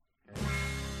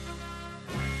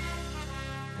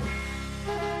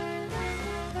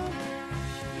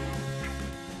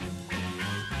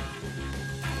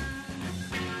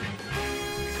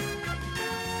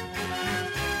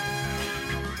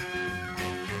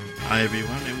Hi,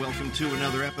 everyone, and welcome to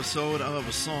another episode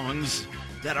of Songs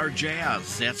That Are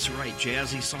Jazz. That's right,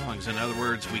 jazzy songs. In other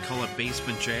words, we call it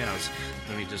basement jazz.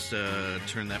 Let me just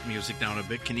turn that music down a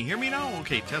bit. Can you hear me now?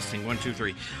 Okay, testing, 1, 2,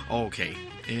 3. Okay,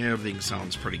 everything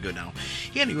sounds pretty good now.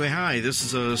 Anyway, hi,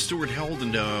 this is Stuart Held,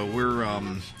 and we're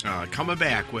coming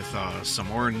back with some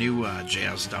more new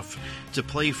jazz stuff to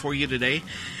play for you today.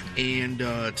 And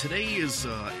today is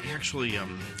actually...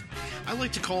 I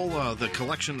like to call the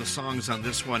collection of songs on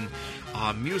this one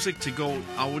music to go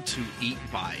out to eat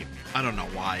by. I don't know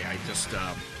why. I just,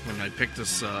 when I picked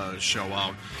this show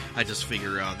out, I just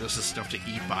figure this is stuff to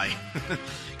eat by.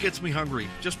 Gets me hungry.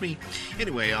 Just me.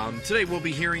 Anyway, today we'll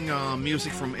be hearing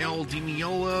music from Al Di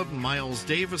Meola, Miles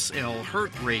Davis, Al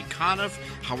Hirt, Ray Conniff,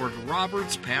 Howard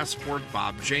Roberts, Passport,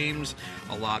 Bob James,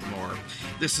 a lot more.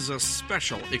 This is a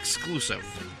special, exclusive.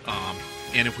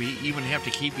 And if we even have to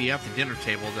keep you at the dinner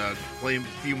table to play a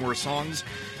few more songs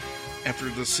after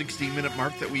the 60-minute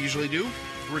mark that we usually do,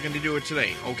 we're going to do it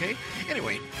today, okay?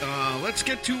 Anyway, let's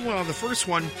get to the first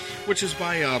one, which is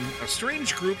by a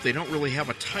strange group. They don't really have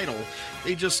a title.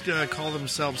 They just call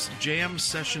themselves Jam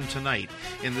Session Tonight,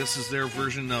 and this is their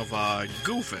version of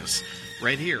Goofus,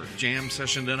 right here, Jam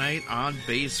Session Tonight on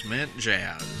Basement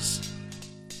Jazz.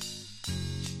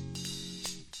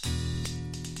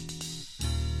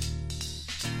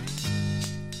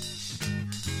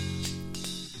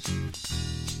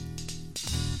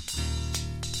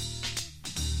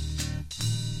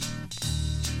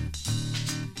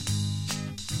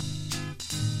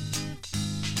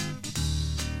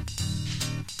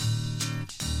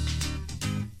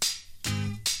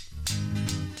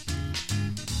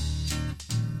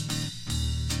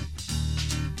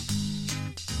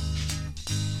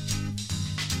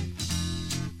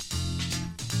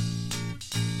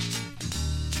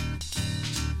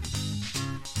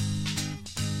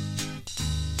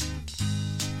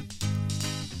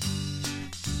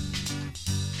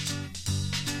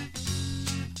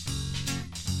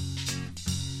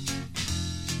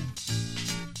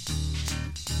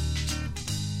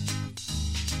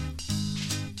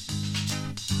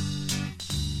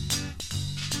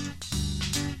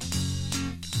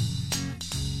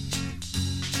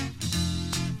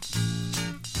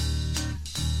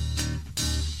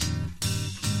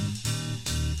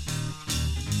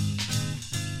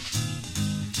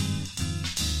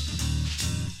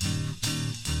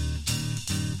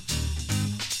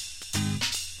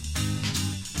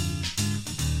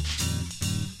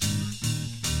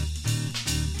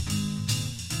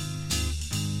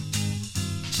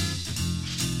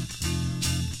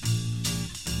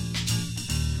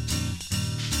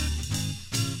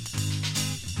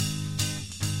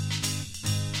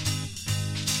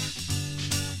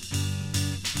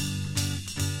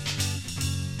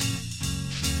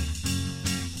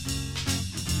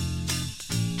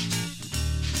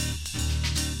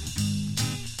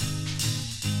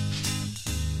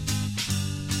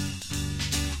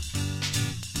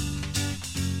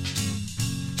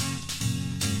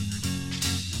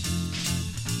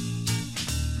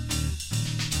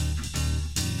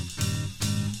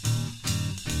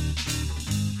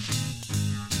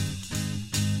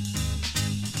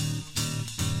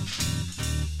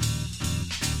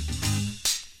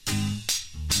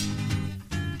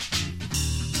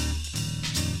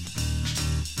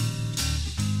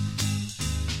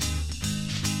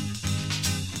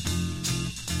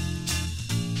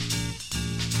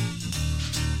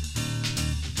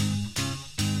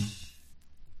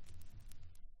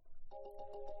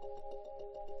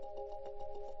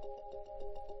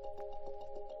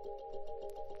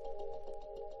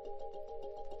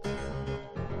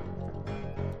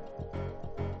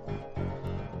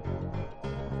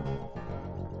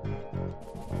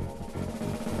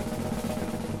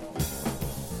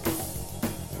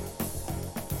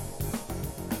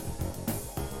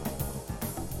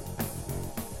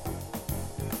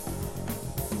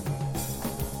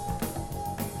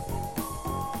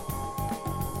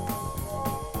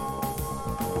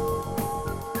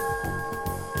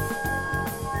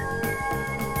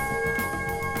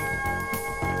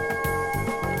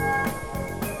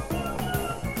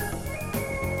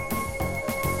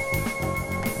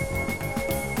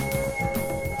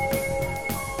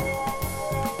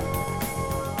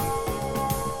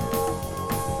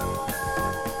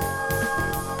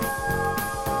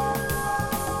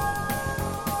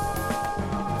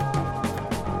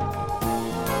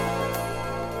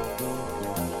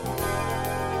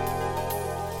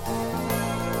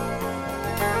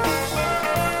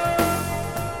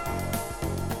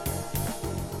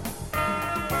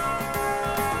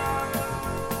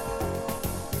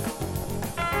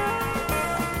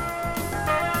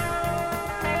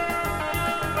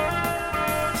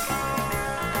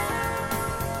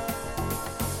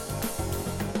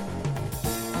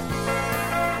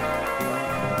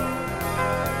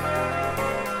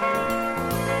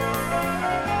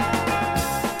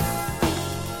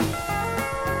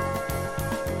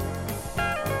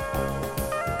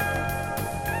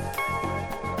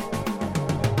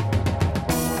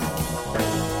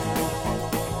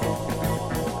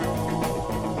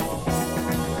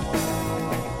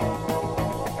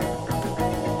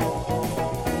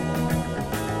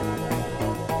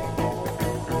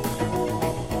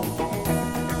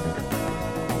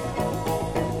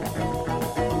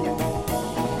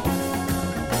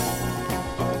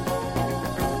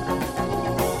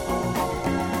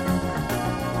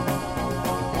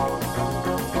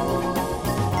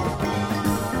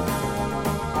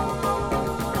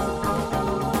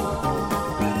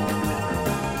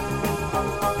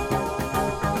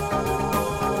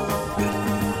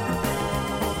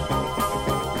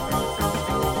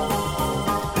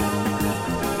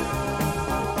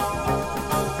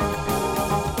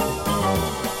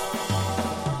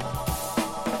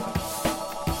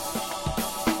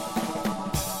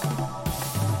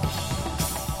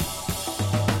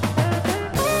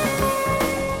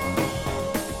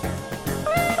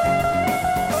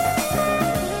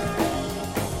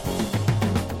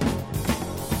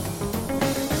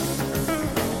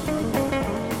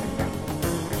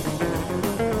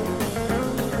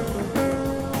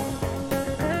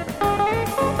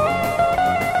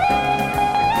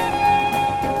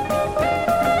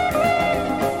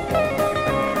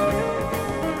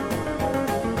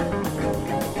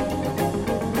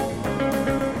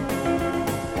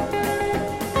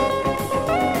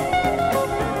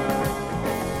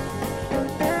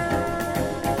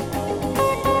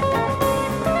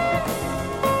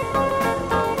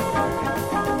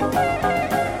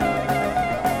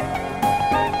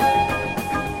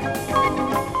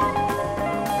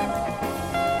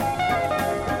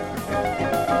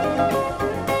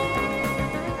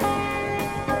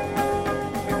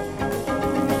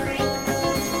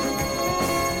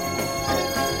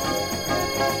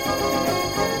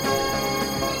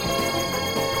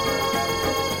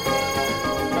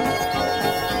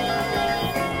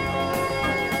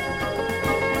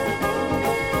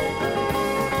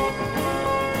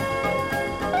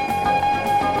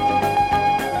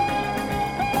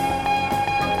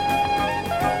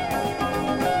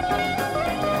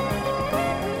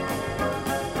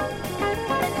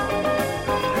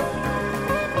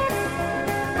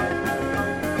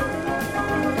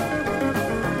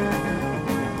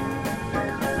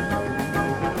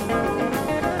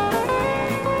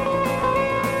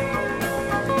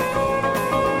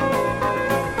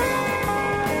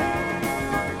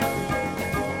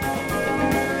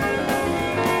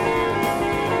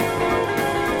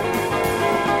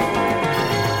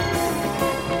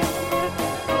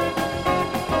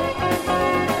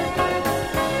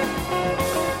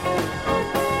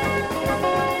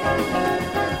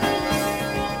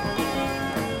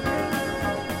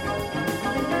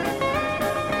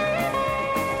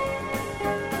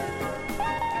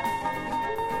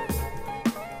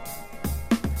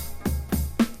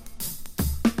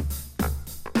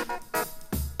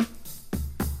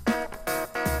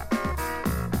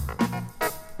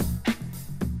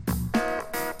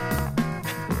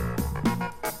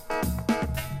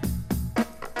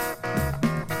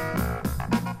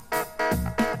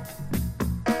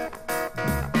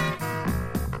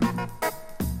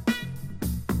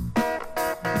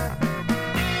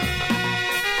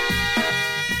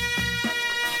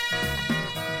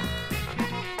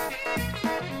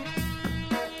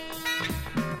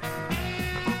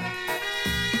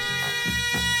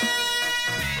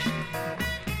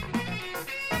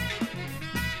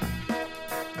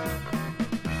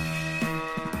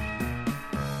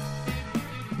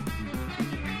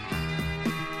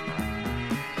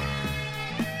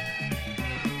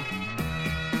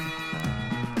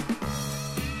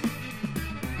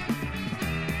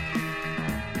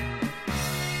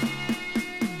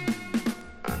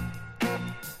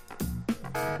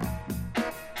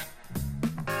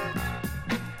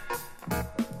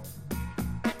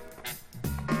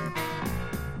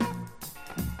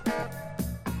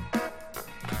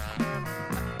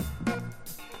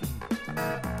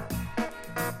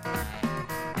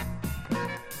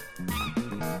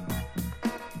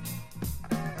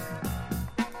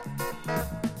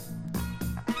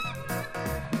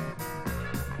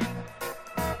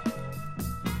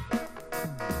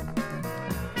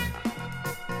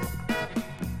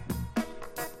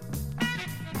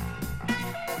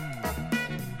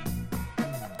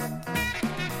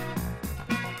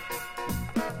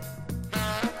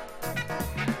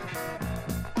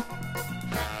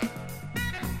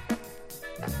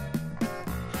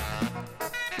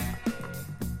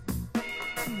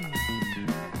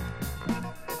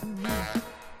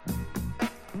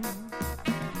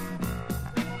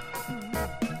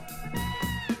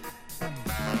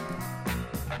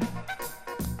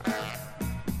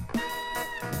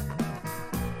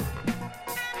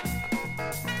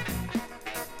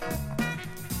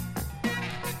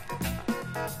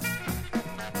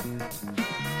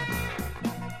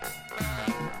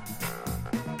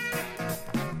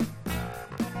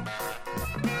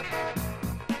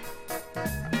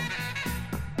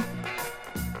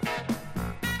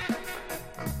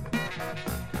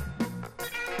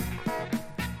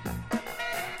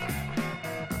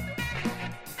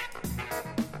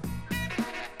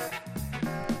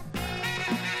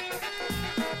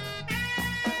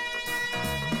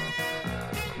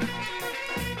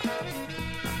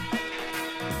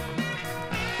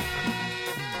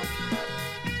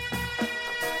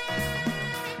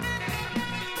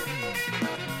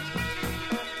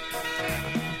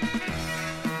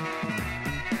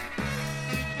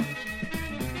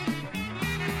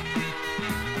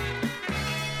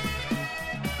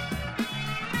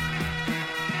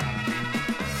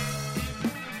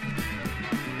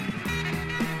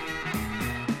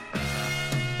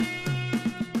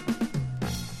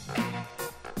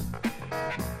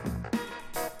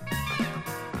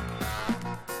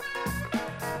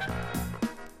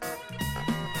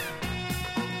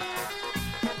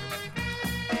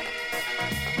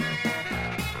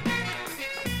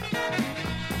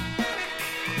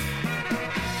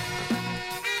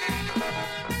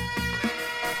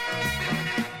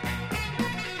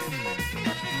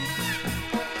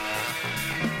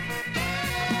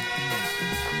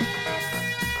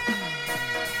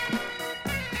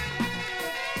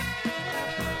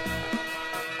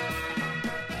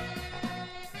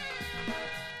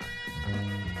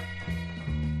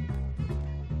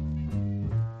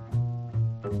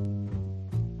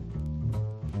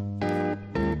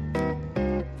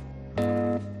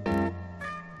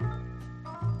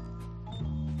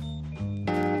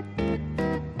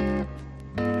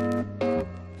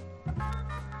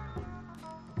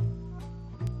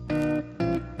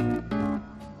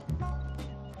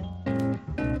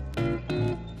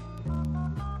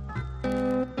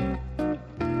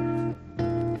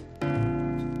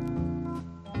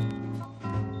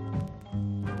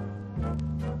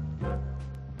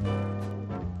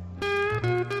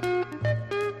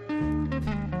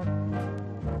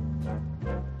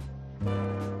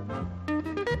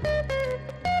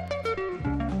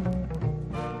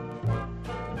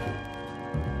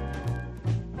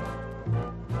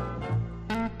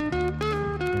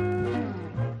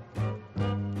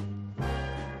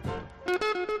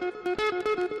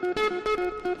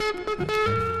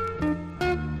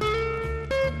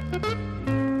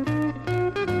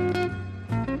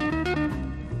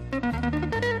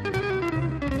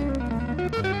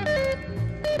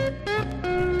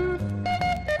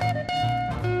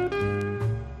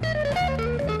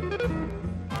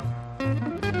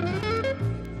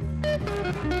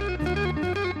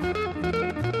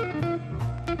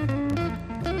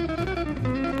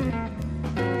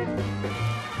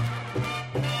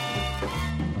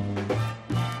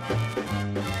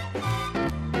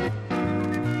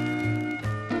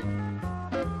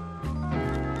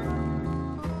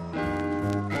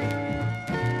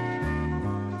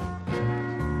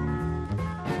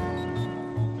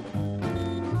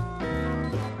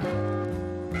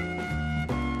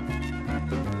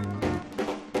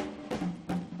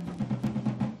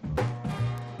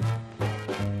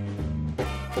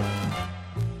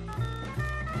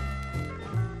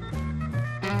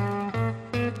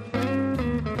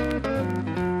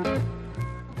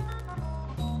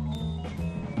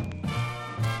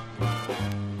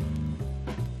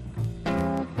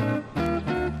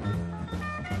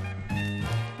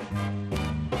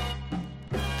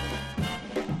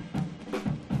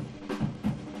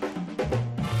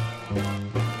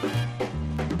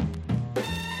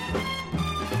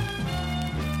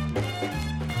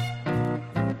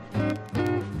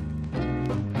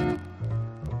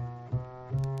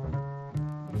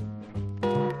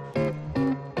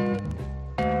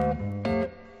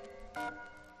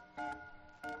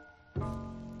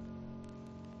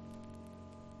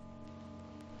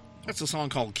 That's a song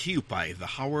called Cute by the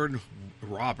Howard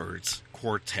Roberts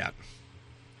Quartet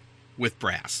with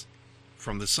brass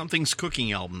from the Something's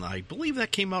Cooking album. I believe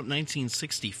that came out in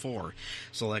 1964,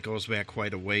 so that goes back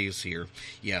quite a ways here.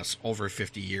 Yes, over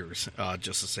 50 years,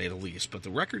 just to say the least. But the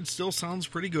record still sounds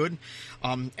pretty good.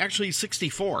 Actually,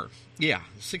 64. Yeah,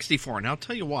 64. And I'll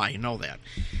tell you why I know that.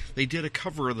 They did a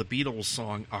cover of the Beatles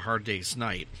song A Hard Day's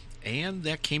Night, and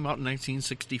that came out in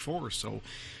 1964, so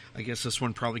I guess this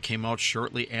one probably came out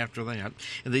shortly after that.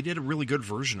 And they did a really good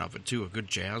version of it, too, a good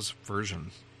jazz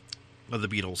version of the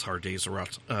Beatles' Hard Day's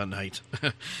Night.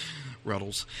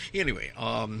 Ruddles. Anyway,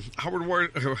 Howard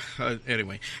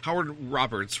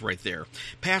Roberts right there.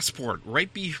 Passport right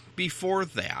before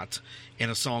that,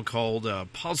 and a song called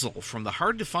Puzzle from the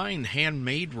Hard to Find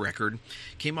Handmade record.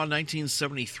 Came out in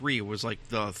 1973. It was like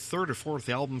the third or fourth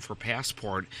album for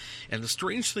Passport. And the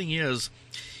strange thing is,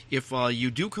 if you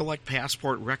do collect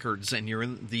Passport records and you're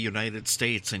in the United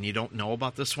States and you don't know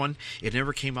about this one, it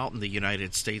never came out in the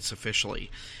United States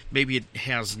officially. Maybe it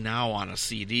has now on a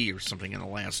CD or something in the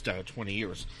last 20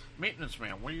 years. Maintenance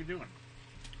man, what are you doing?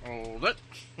 Hold it.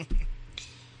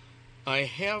 I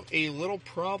have a little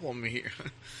problem here.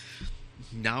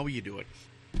 Now you do it.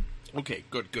 Okay,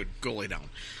 good. Go lay down.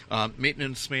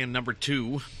 Maintenance man number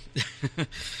 2.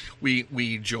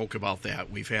 we joke about that.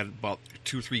 We've had about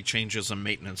 2-3 changes in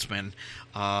maintenance men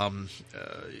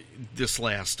this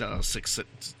last 6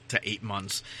 to 8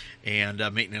 months, and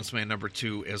maintenance man number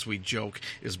 2, as we joke,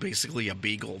 is basically a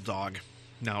beagle dog.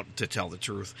 Now, to tell the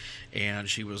truth, and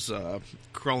she was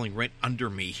crawling right under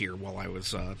me here while I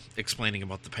was explaining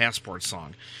about the Passport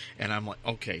song, and I'm like,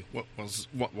 okay, what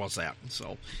was that?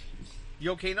 So,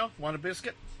 you okay now? Want a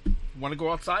biscuit? Want to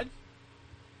go outside?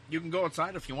 You can go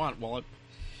outside if you want. Well,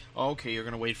 okay, you're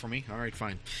going to wait for me? All right,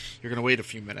 fine. You're going to wait a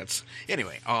few minutes.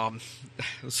 Anyway,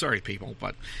 sorry, people,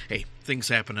 but, hey, things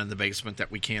happen in the basement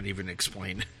that we can't even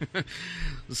explain,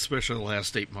 especially the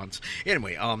last 8 months.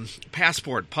 Anyway,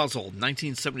 Passport, Puzzle,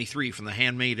 1973 from the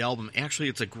Handmade album. Actually,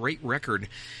 it's a great record,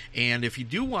 and if you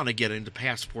do want to get into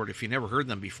Passport, if you never heard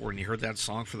them before and you heard that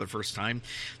song for the first time,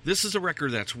 this is a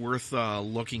record that's worth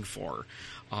looking for.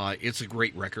 It's a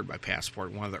great record by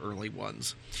Passport, one of the early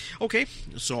ones. Okay,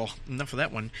 so enough of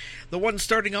that one. The one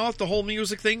starting off the whole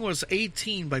music thing was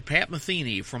 18 by Pat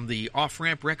Metheny from the Off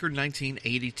Ramp record,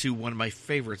 1982, one of my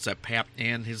favorites that Pat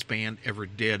and his band ever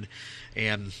did,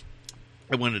 and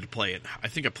I wanted to play it. I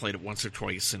think I played it once or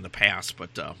twice in the past,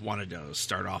 but wanted to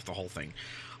start off the whole thing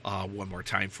one more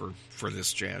time for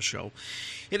this jazz show.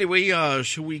 Anyway,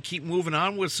 should we keep moving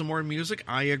on with some more music?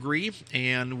 I agree,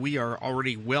 and we are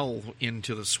already well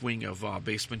into the swing of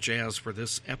basement jazz for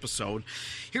this episode.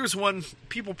 Here's one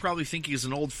people probably think he's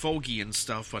an old fogey and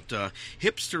stuff, but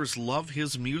hipsters love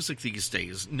his music these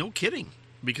days. No kidding,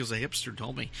 because a hipster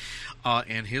told me,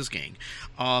 and his gang.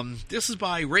 This is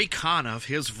by Ray Conniff,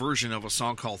 his version of a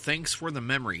song called Thanks for the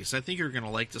Memories. I think you're going to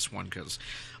like this one, because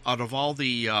out of all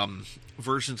the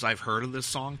versions I've heard of this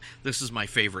song, this is my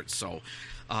favorite. So,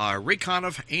 Ray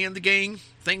Conniff and the gang,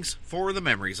 Thanks for the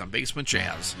Memories on Basement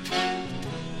Jazz.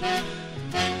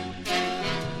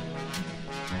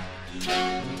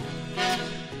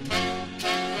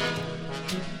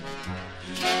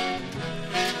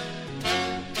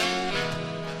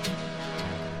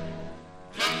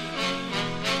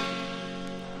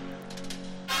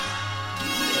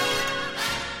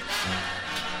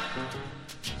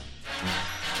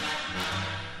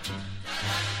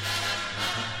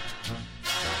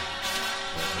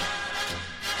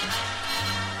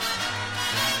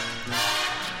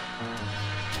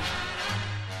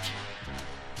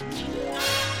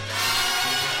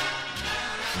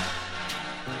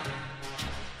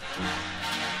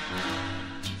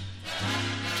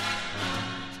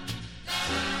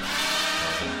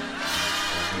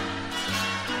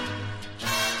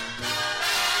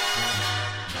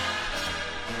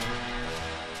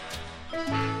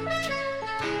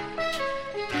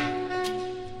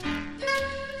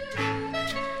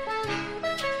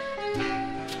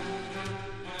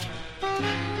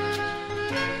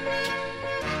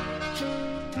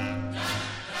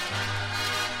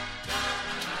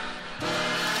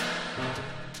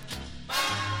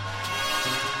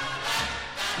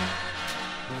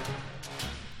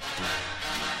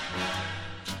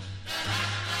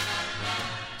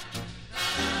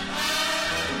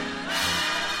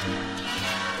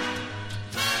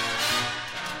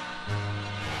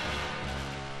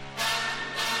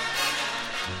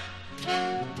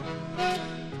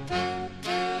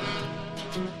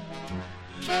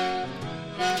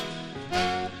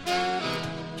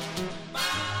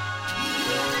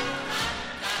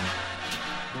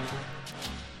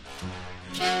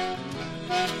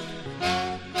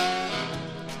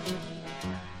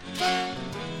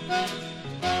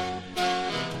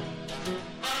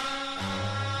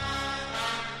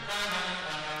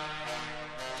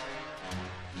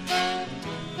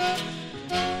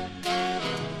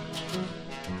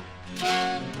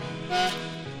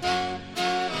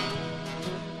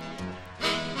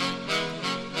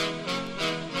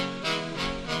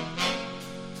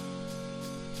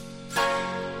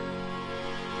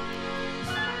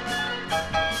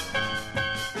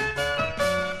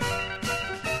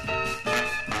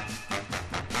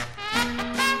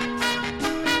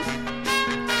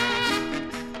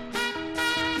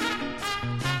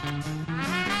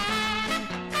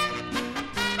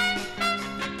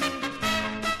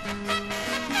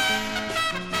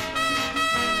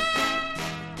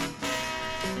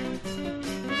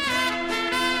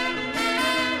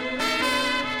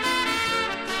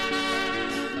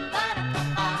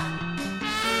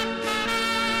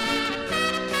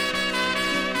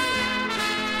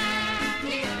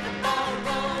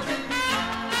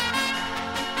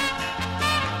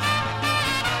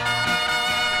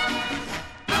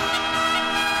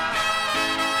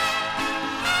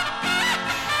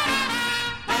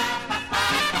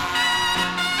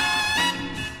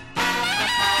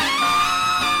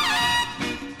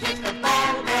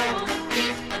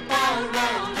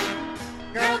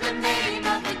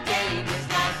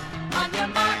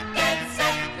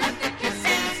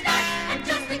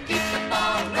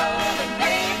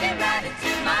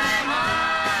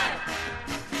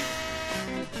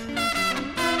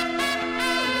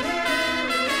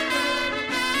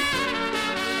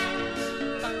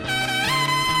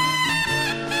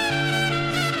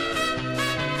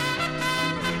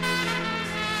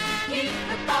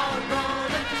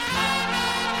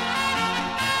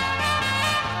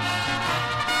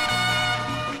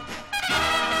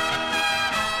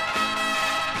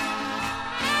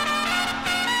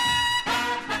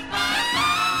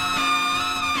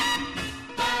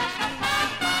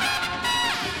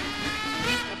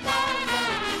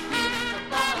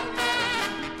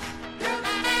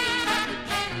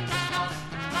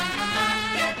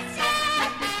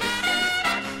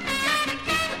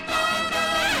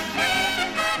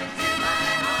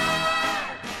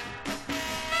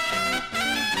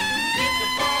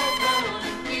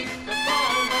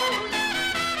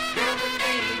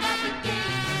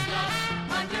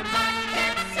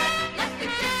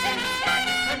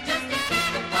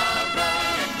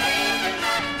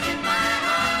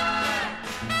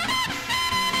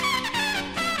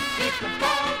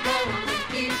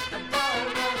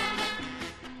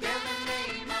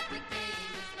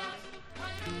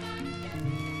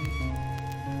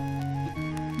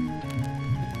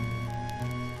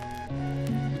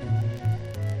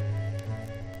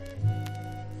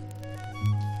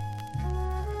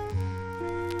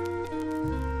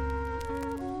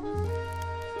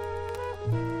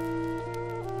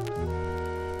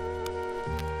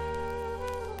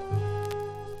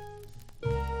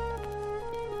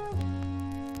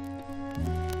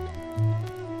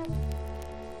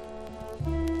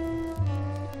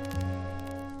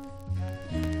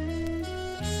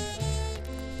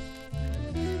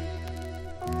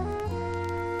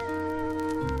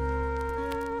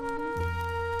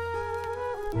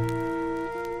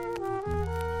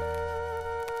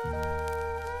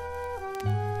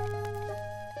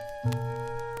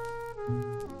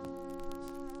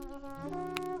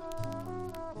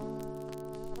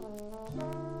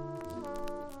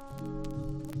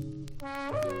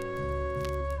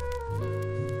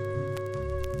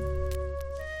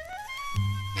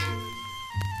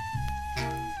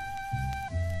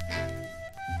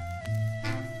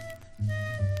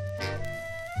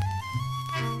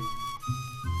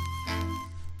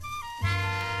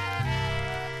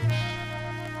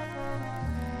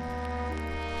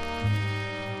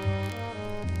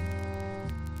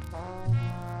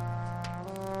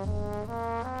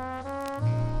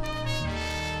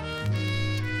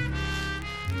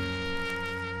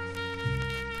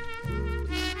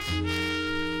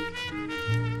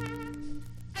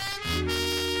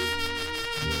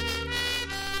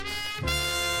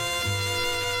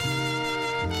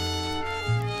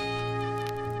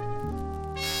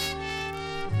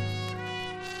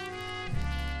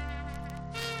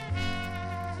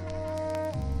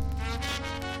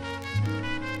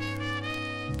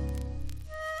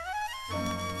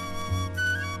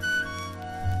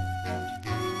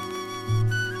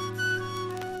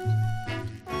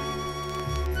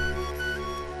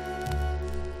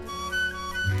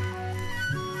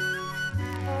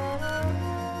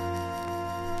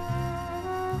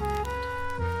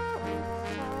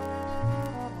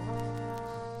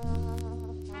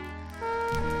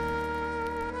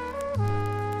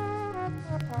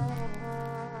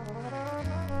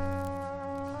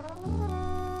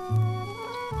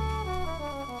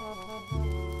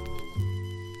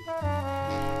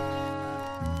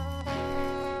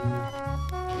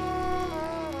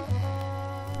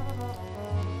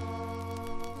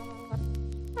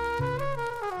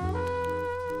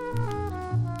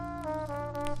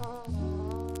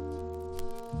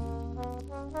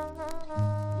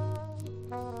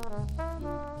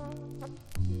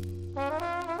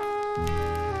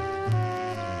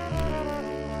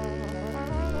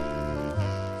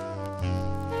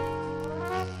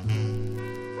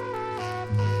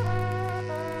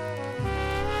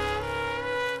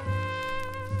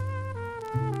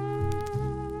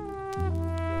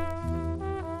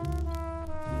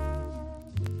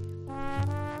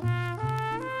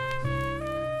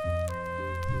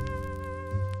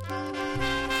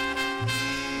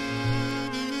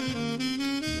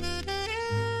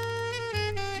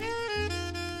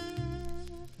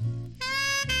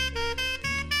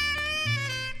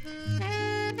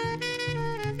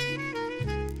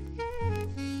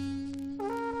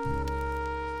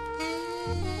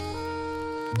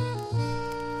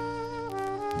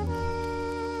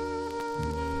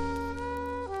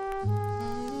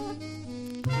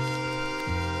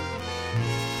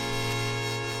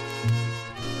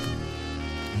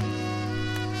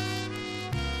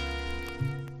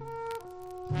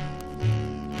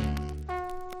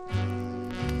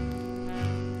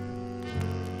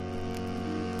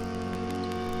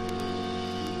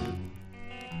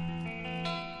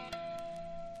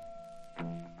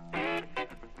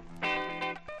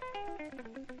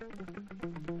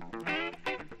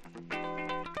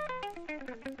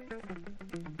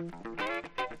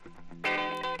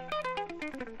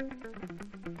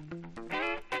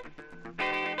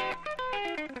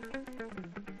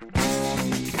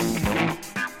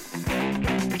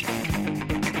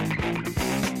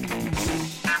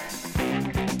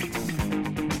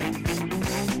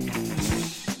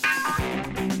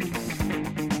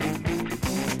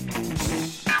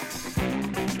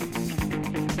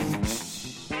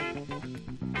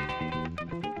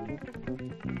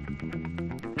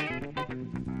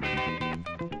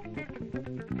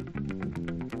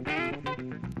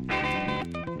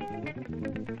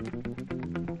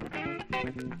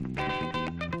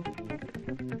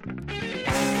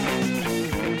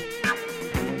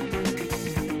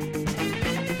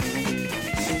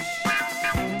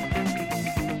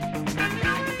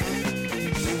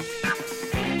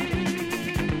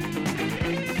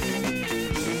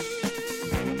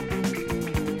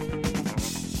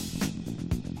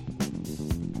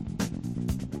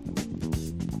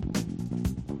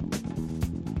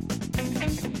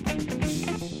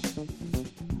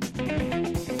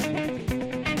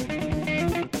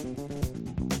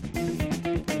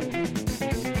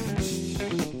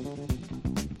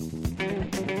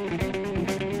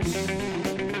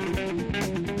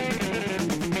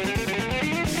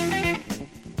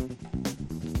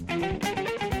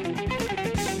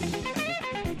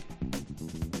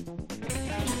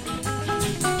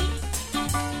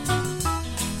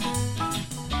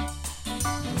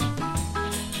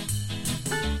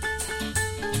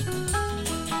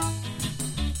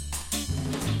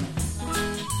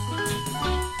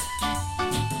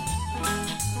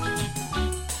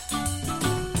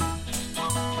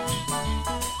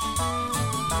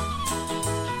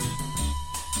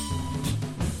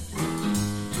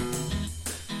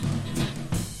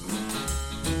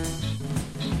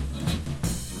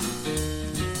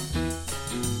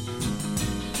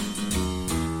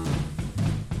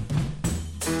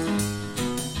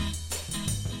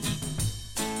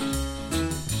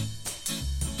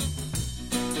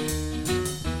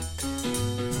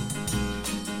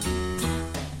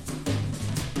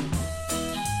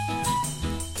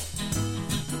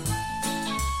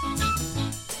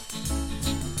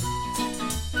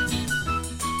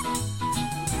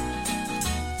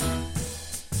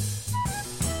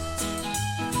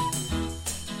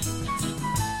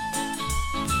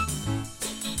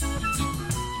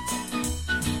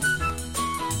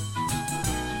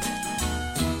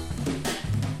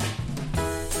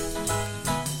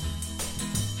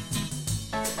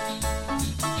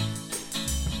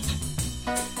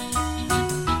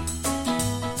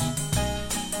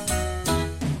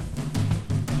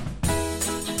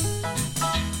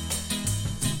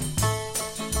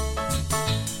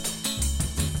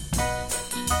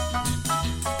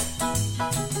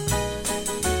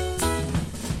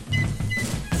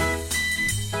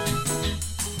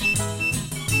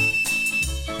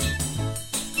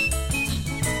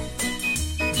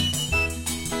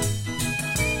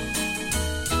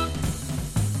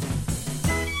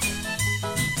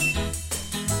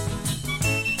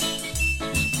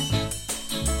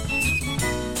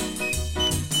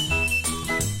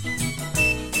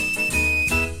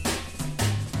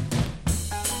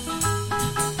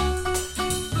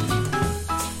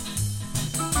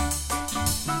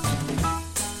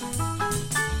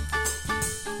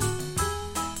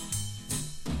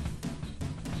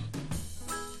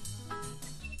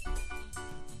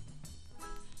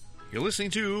 You're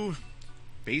listening to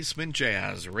Basement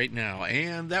Jazz right now,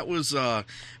 and that was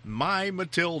My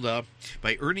Matilda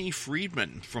by Ernie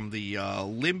Friedman from the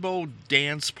Limbo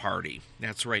Dance Party.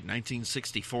 That's right,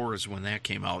 1964 is when that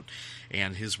came out,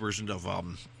 and his version of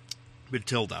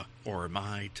Matilda, or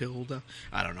My Tilda,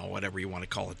 I don't know, whatever you want to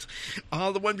call it.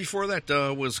 The one before that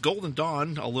was Golden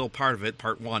Dawn, a little part of it,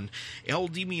 part one. El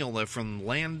Di Meola from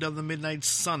Land of the Midnight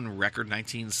Sun record,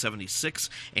 1976,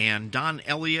 and Don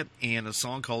Elliott and a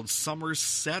song called Summer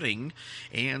Setting.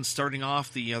 And starting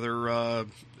off the other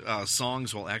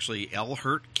songs, well, actually, El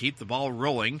Hurt, Keep the Ball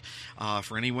Rolling,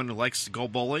 for anyone who likes to go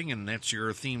bowling, and that's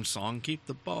your theme song, Keep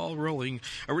the Ball Rolling.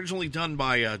 Originally done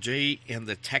by Jay and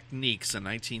the Techniques in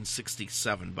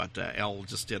 1967, but El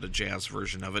just did a jazz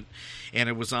version of it, and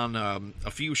it was on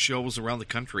a few shows around the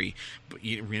country. But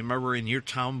you remember In Your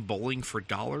Town Bowling for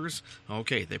Dollars?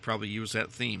 Okay, they probably use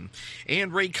that theme.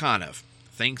 And Ray Conniff,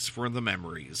 Thanks for the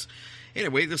Memories.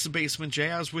 Anyway, this is Basement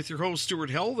Jazz with your host, Stuart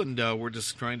Held, and we're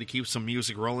just trying to keep some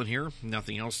music rolling here.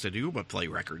 Nothing else to do but play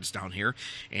records down here,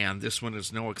 and this one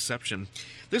is no exception.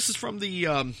 This is from the,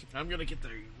 I'm going to get the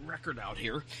record out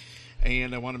here,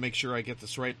 and I want to make sure I get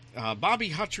this right. Bobby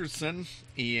Hutcherson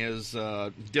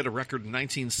did a record in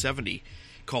 1970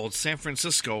 called San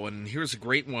Francisco, and here's a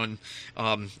great one.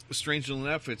 Strangely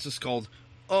enough, it's just called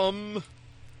Bobby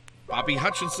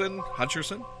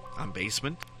Hutcherson on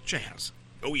Basement Jazz.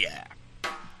 Oh yeah.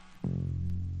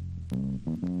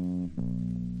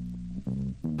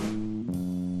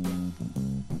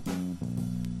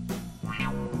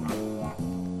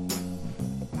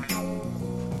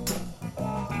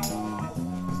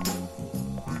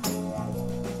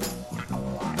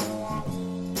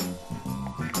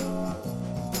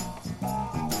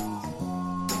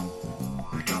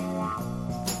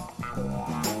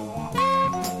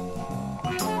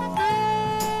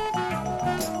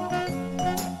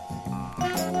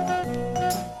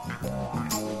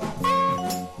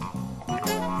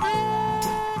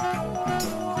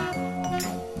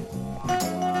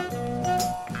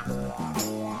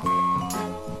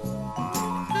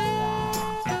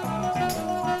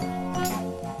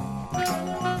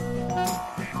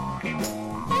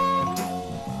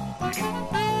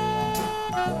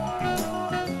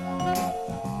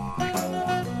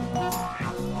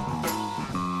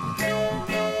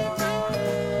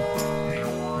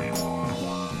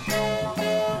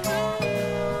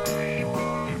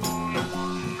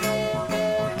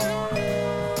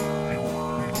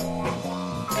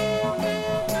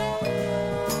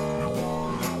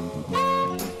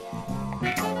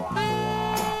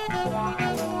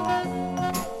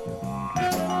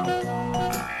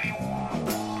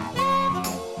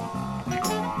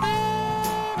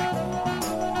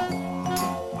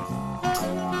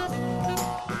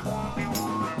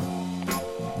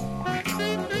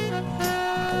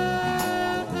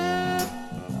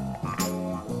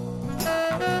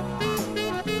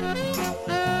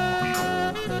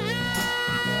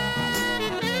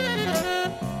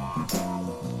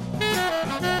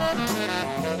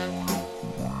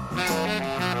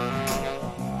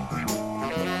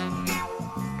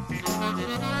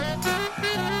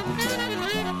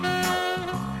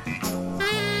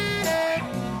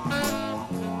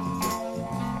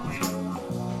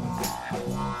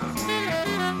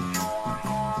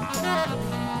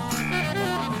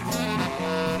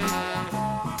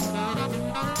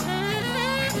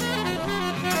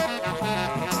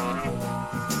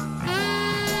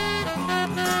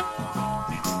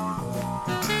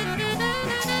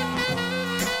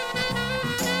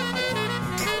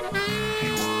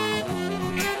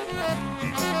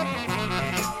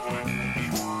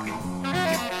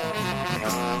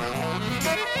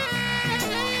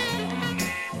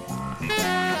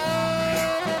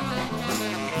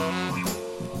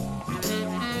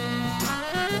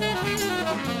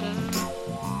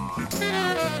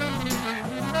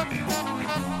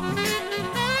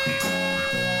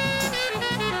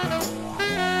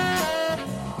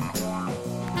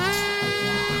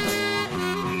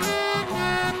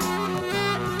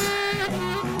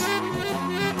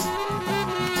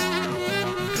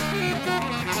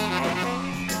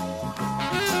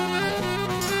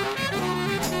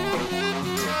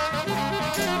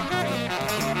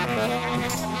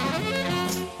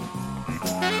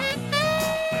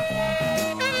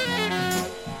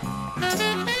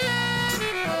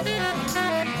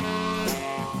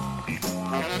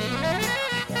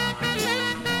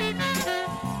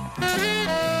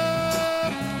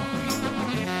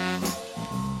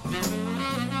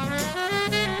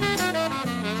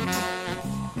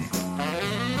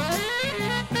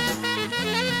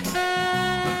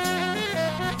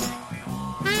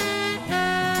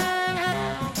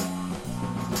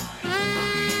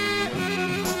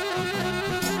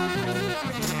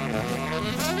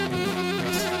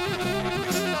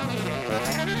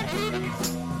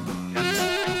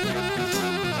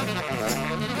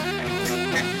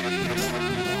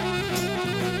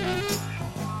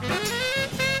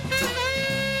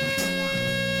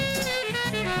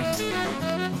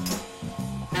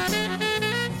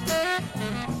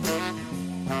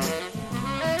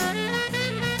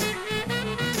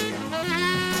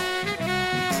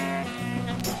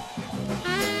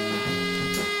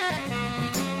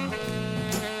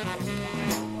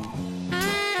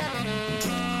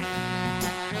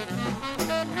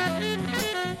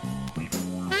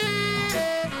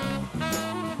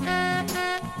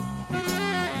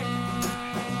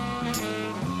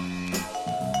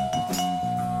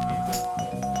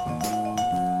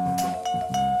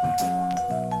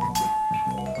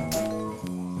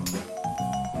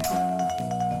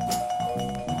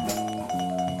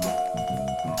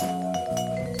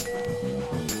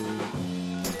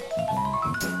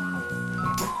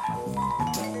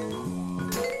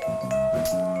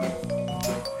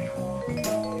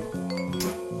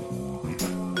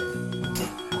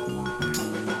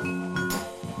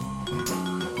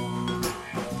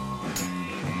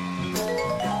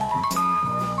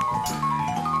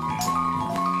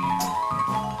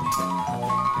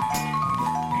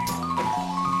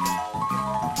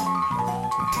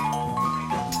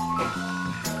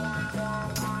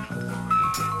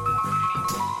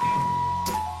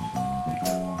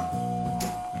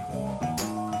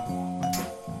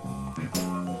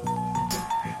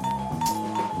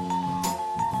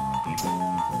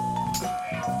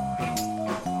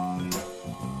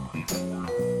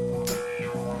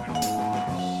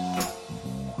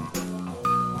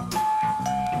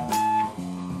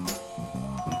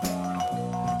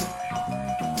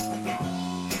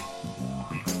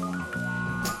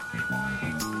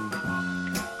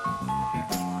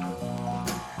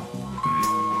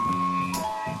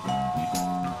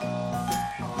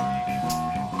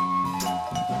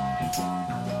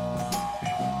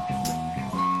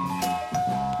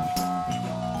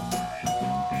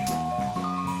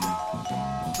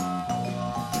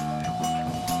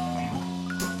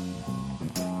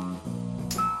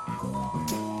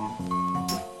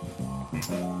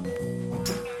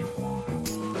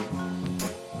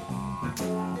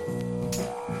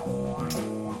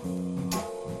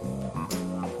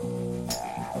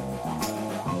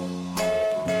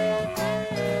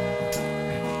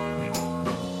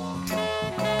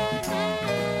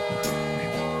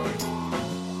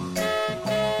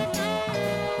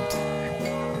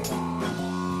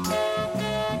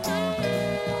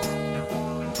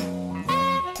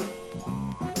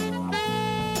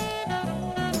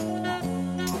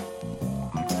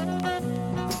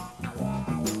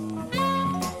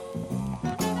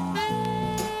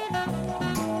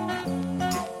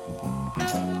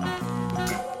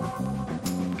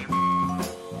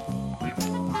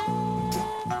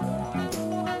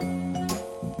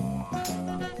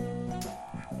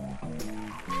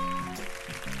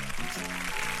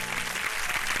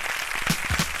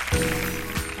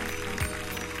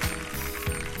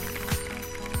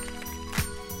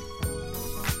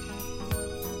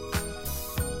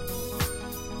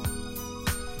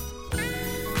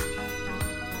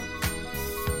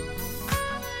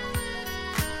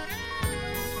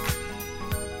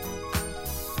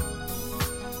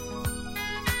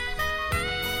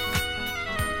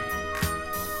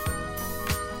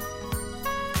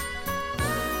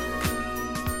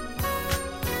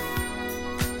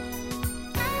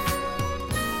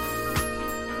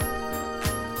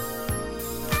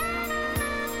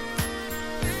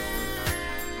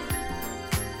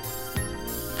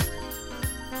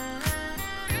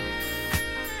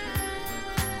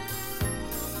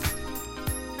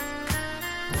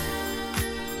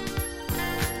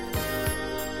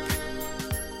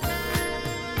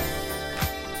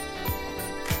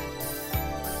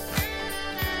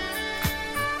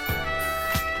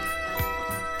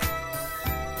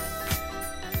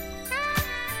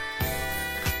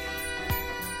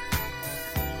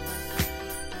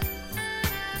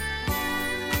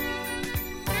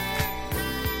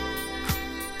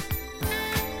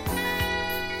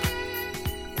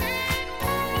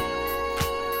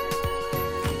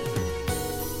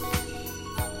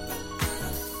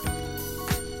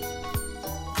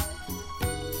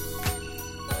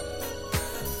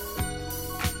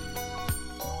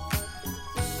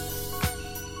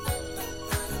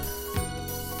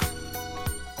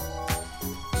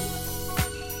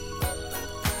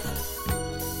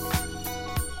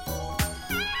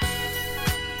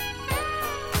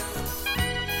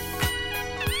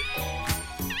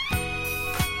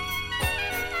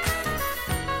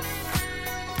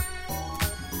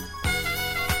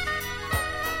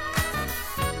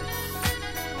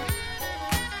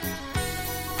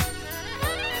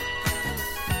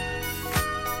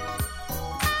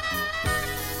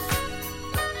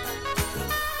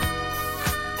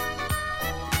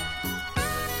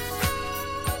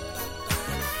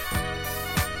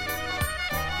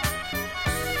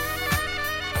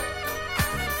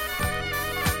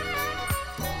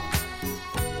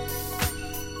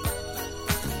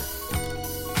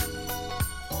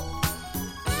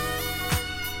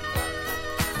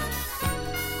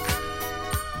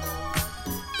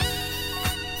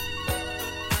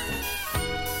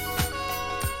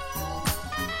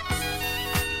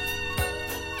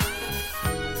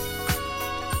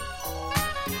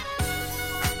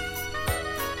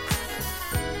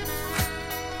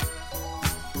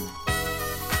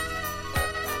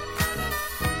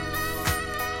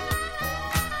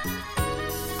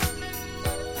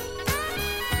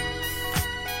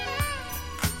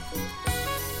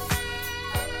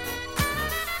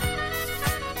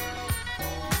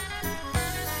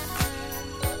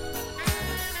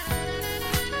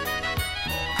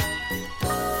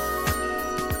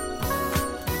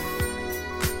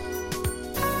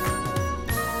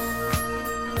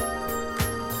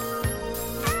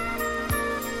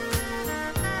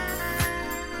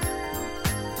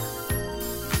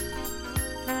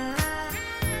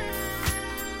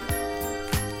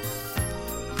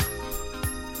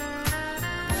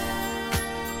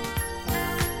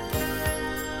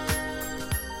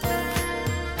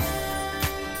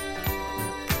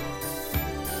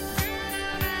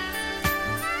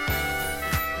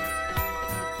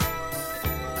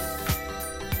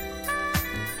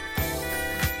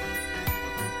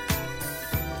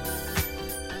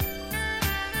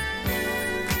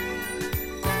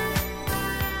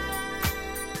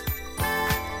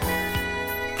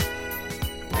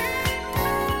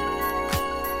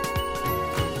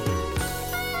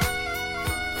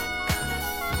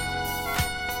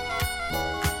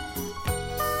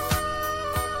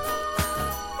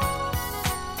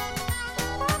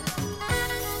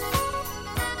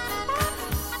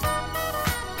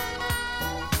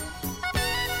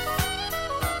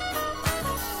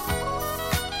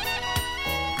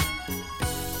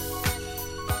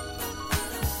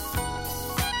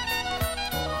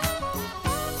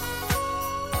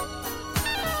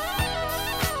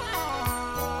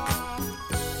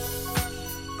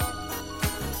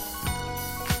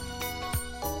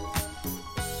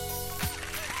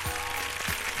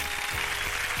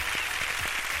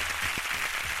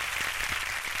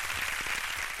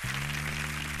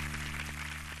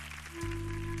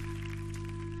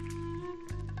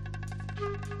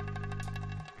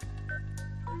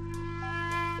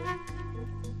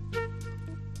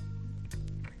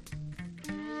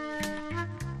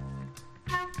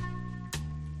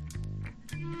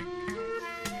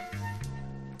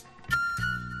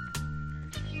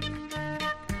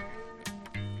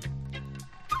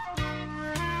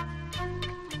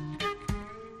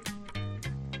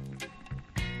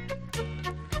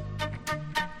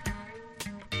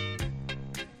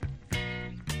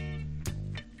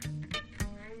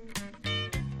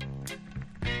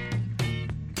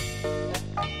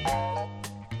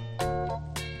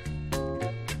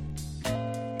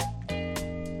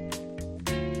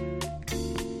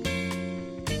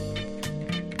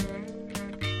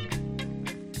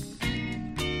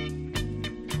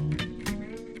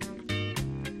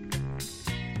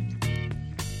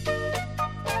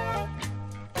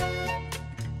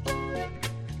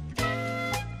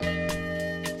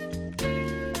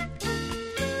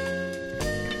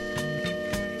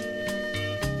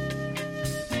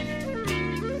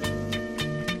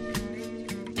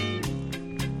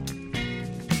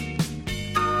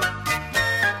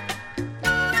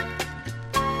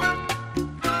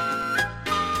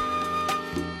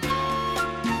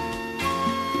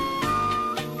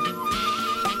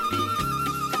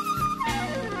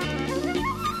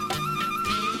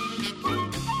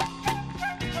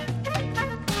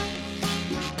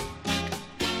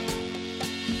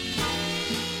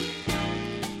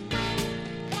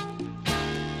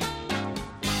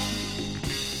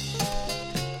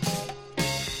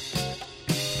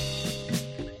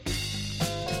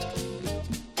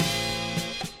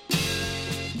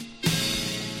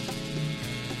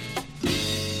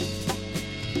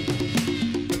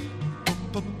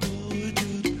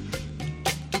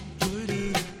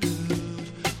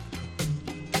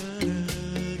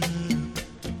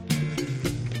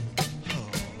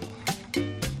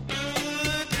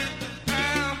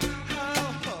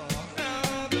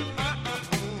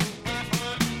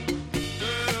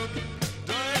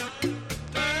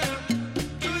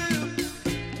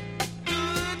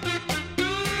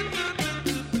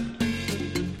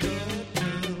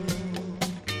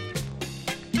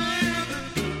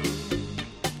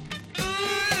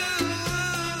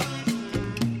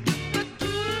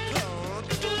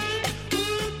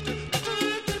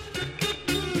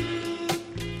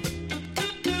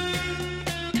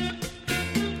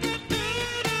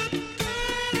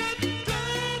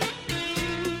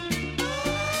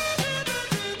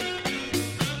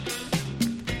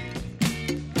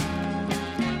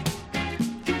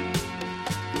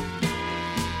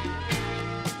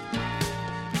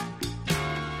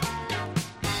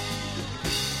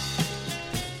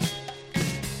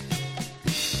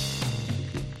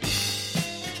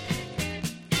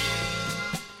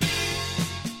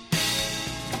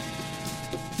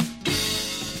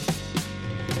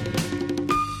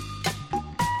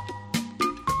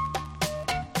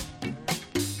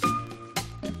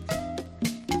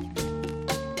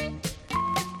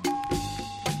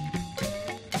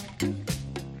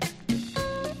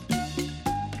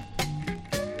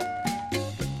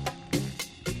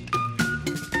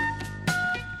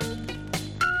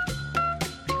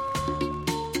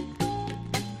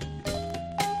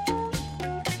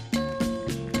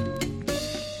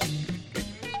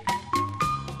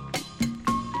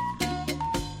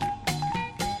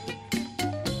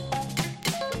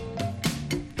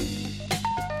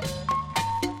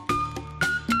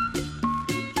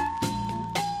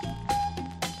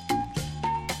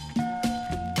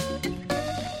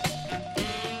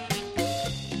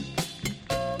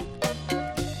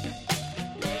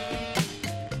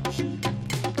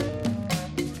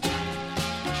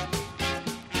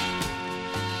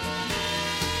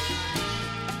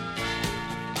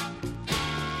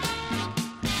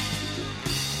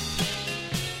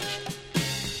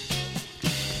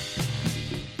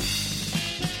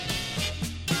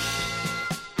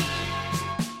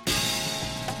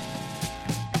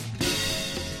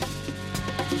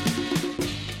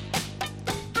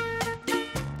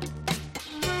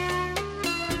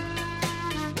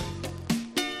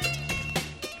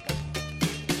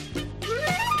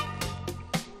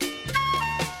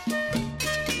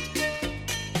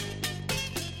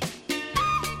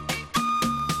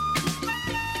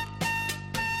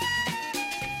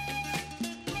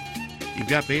 You've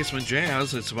got Basement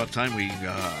Jazz. It's about time we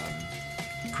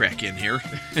crack in here.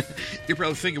 You're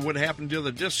probably thinking what happened to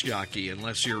the disc jockey,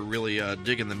 unless you're really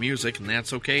digging the music, and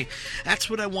that's okay. That's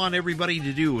what I want everybody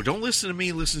to do. Don't listen to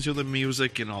me, listen to the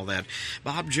music and all that.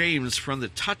 Bob James from the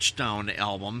Touchdown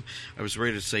album. I was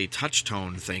ready to say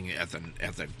Touchtone thing at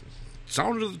the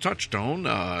sound of the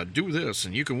Touchtone. Do this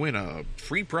and you can win a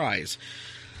free prize.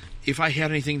 If I had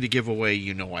anything to give away,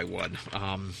 you know I would.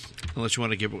 Unless I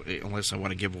want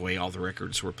to give away all the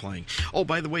records we're playing. Oh,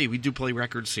 by the way, we do play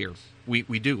records here. We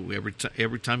do.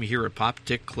 Every time you hear a pop,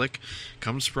 tick, click,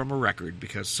 comes from a record,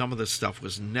 because some of this stuff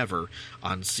was never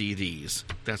on CDs.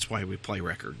 That's why we play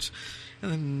records.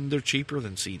 And then they're cheaper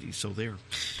than CDs, so there.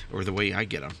 Or the way I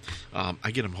get them.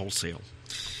 I get them wholesale.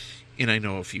 And I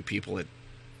know a few people at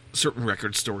certain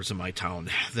record stores in my town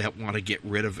that want to get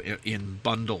rid of it in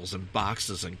bundles and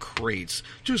boxes and crates.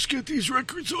 Just get these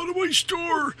records out of my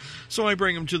store. So I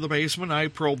bring them to the basement. I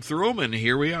probe through them, and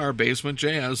here we are, Basement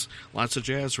Jazz. Lots of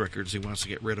jazz records he wants to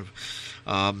get rid of.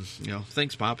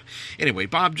 Thanks, Bob. Anyway,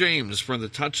 Bob James from the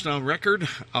Touchdown record.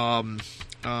 What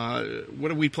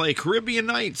do we play? Caribbean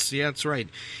Nights. Yeah, that's right.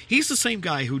 He's the same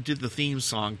guy who did the theme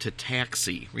song to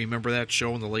Taxi. Remember that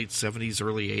show in the late 70s,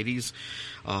 early 80s?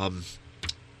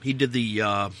 He did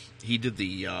the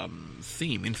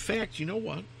theme. In fact, you know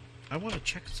what? I want to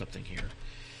check something here.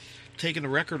 Taking the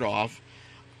record off.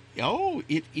 Oh,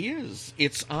 it is.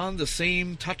 It's on the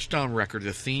same Touchdown record,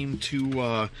 the theme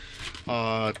to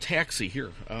Taxi.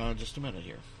 Here, just a minute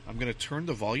here. I'm going to turn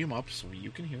the volume up so you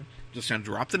can hear. Just going to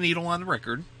drop the needle on the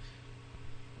record.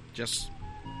 Just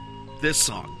this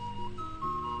song.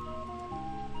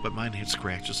 But mine had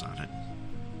scratches on it.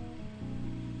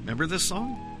 Remember this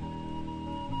song?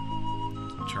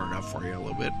 I'll turn it up for you a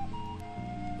little bit.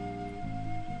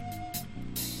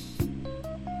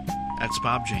 That's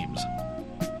Bob James.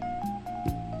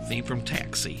 Theme from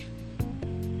Taxi.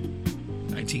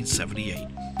 1978.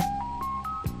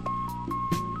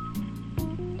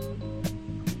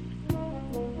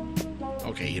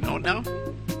 Okay, you know it now?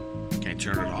 Can I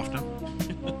turn it off now?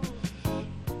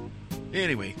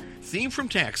 Anyway, theme from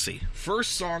Taxi.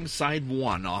 First song, side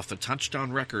 1 off the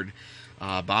Touchdown record.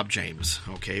 Bob James,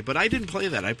 okay? But I didn't play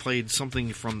that. I played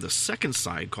something from the second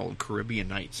side called Caribbean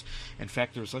Nights. In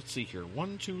fact, let's see here,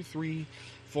 1, 2, 3,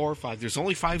 4, 5. There's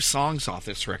only 5 songs off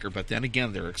this record, but then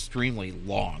again, they're extremely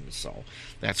long, so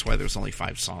that's why there's only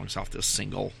 5 songs off this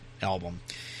single album.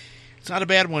 It's not a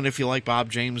bad one if you like Bob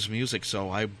James music,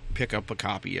 so I pick up a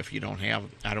copy. If you don't have,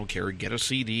 I don't care, get a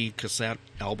CD, cassette,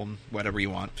 album, whatever you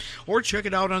want, or check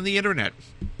it out on the internet.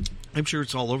 I'm sure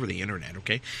it's all over the internet,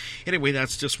 okay? Anyway,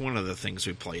 that's just one of the things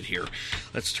we played here.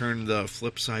 Let's turn the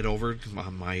flip side over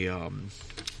on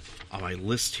my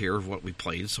list here of what we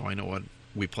played, so I know what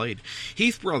we played.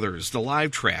 Heath Brothers, the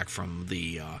live track from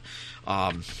the,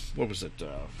 what was it?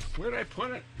 Where did I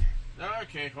put it?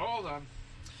 Okay, hold on.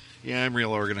 Yeah, I'm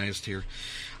real organized here.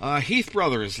 Heath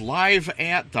Brothers, live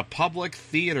at the Public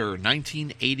Theater,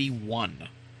 1981.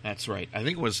 That's right. I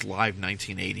think it was live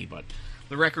 1980, but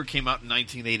the record came out in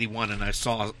 1981, and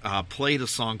I played a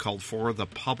song called For the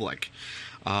Public,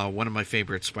 one of my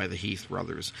favorites by the Heath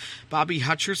Brothers. Bobby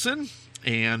Hutcherson,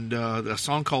 and a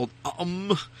song called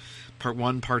Part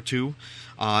 1, Part 2.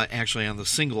 Actually, on the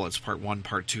single, it's Part 1,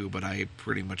 Part 2, but I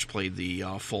pretty much played the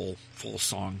full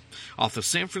song off the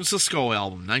San Francisco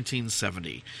album,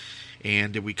 1970.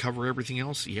 And did we cover everything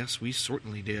else? Yes, we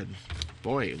certainly did.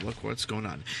 Boy, look what's going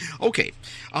on. Okay,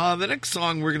 the next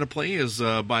song we're going to play is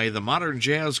by the Modern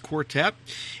Jazz Quartet.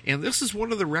 And this is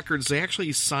one of the records they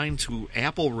actually signed to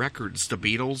Apple Records, the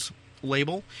Beatles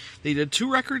label. They did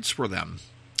 2 records for them.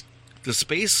 The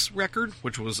Space record,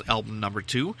 which was album number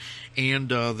 2, and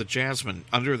the Jasmine,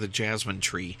 Under the Jasmine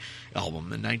Tree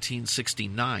album in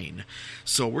 1969.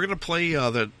 So we're going to play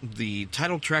the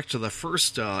title track to the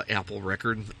first Apple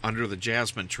record, Under the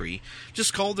Jasmine Tree,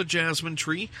 just called the Jasmine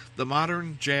Tree, the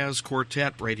Modern Jazz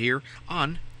Quartet, right here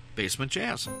on Basement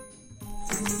Jazz.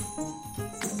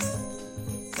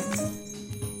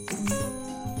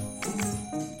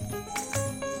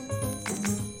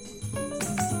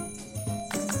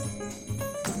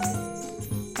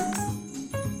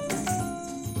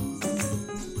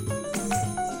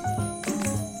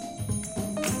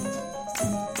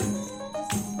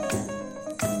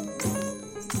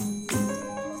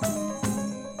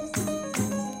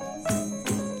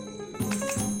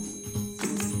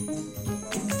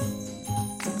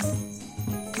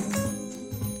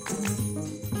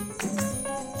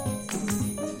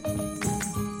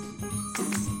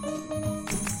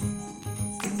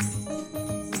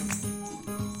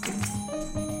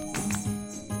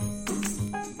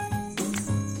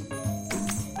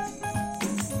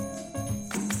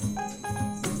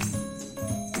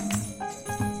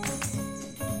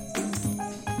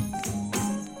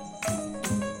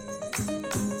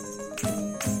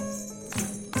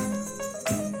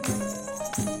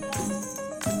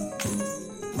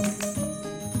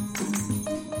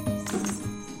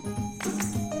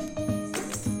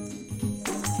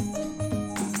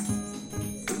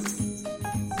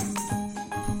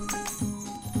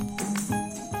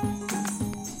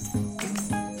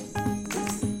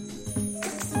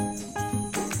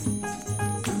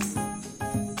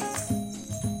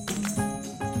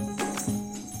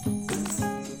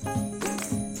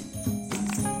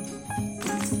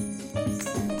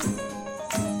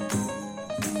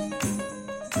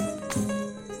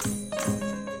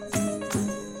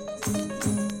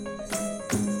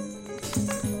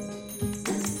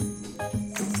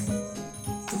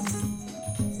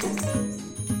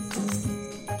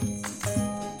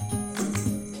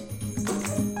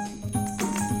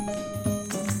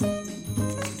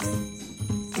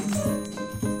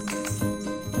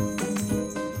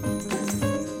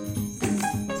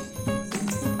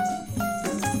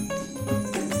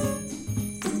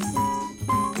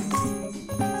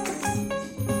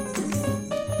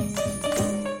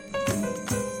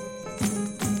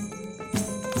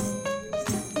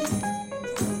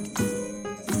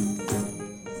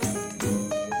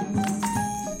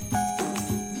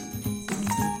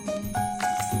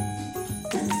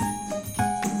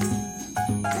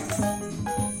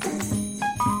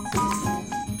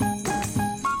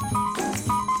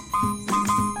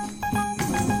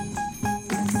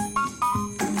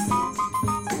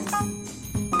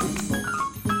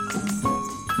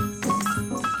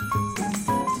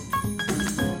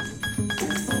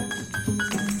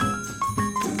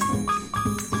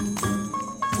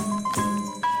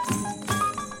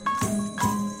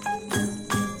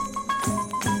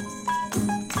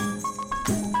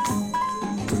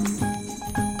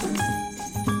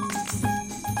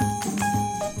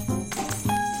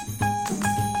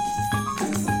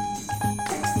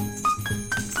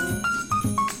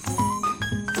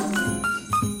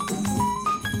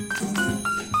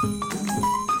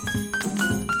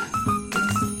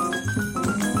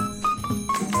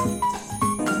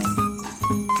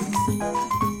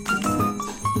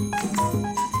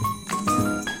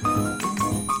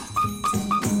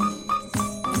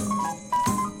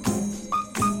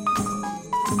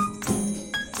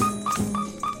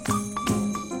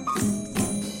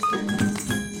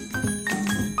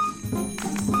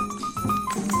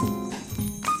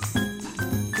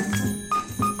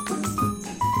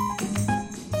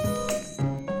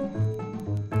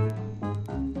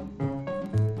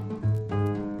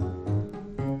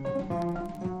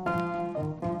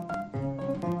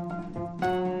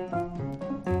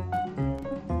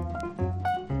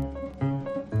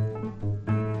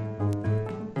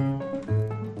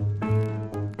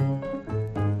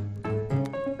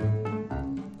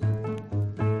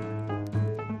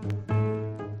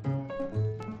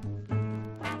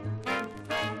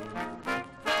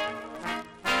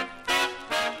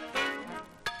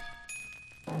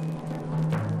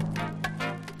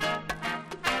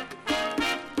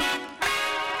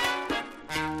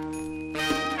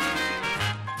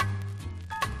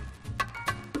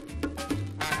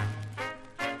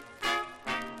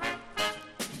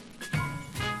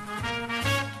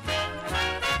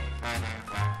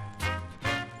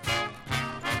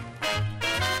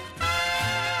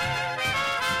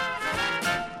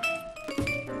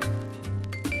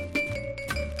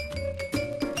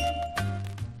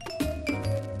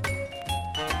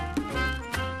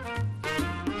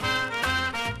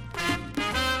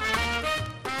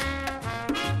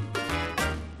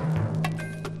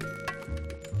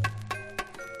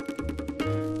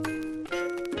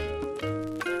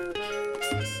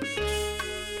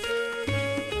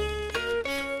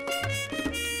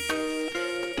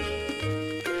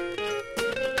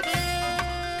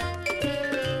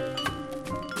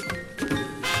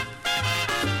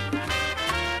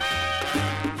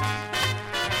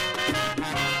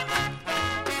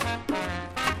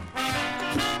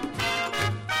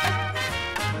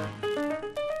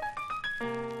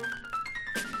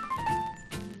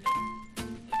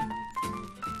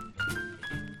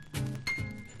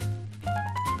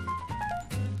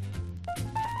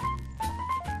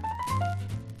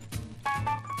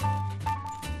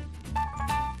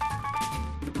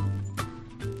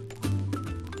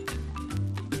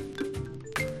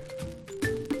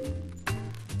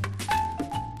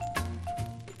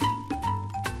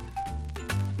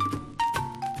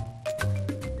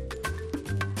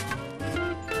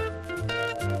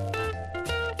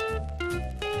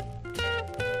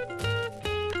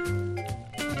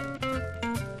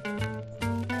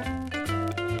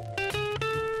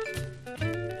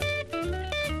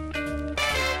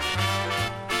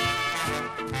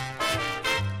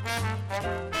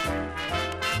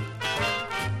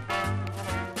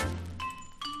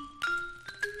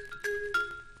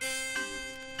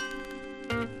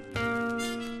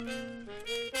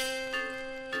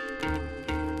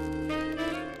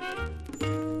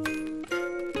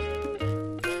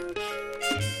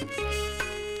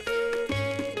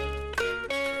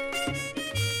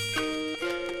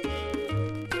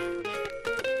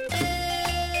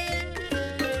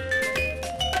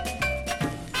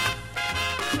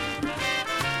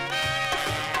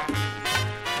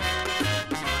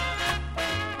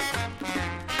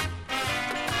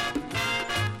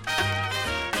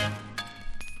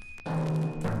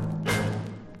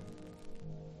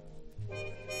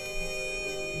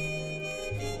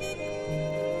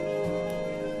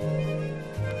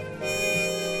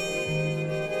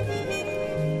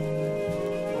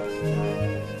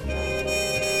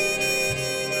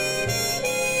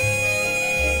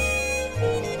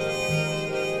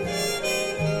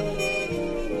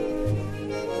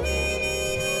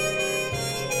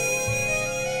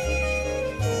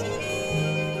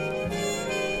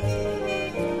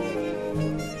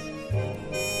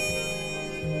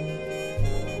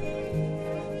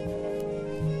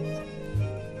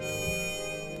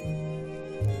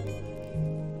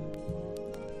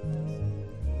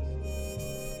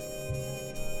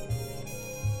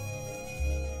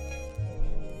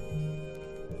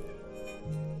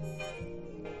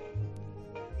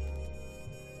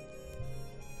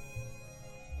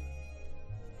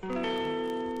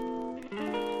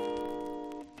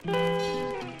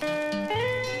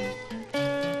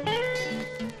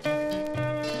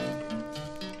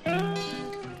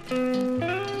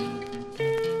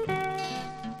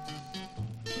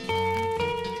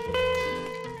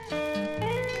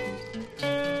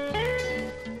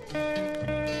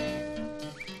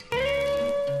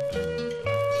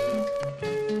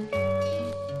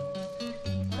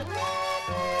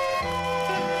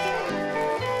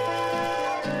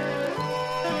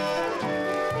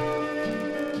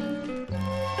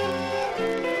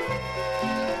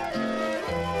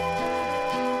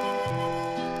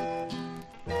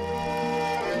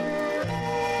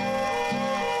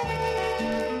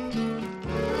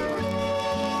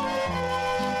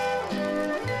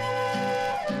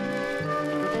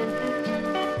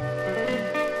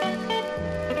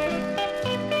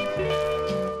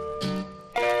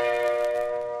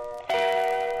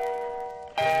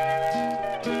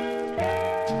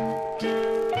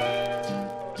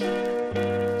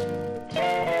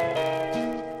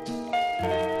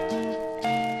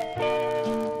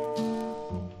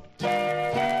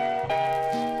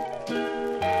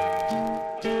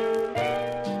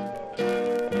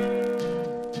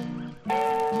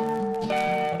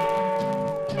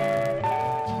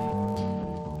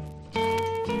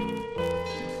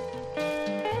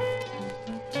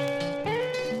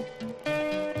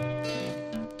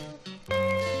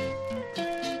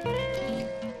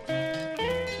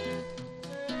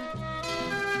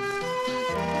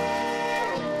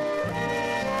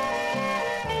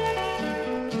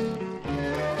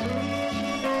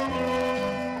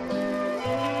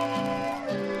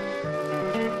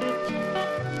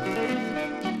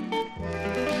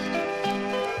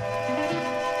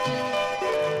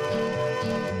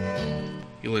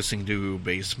 listening to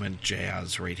Basement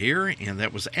Jazz right here, and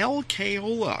that was Al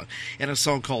Caiola and a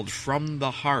song called From the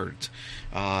Heart.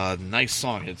 Nice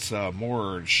song. It's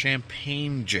more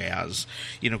champagne jazz,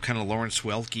 kind of Lawrence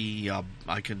Welky.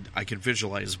 I could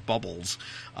visualize Bubbles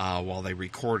while they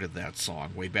recorded that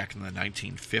song way back in the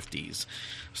 1950s.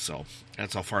 So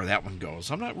that's how far that one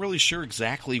goes. I'm not really sure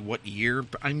exactly what year,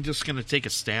 but I'm just going to take a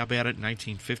stab at it.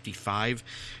 1955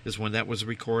 is when that was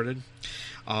recorded.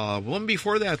 One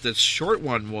before that, the short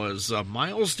one was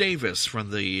Miles Davis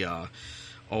from the,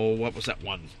 what was that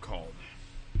one called?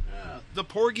 The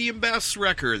Porgy and Bess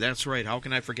record. That's right. How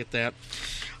can I forget that?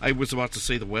 I was about to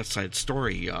say the West Side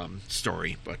Story,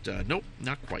 but nope,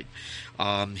 not quite.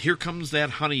 Here Comes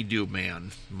That Honeydew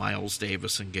Man, Miles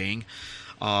Davis and gang.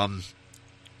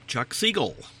 Chuck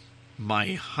Siegel,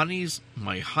 My Honey's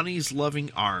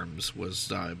Loving Arms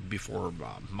was before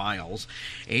Miles,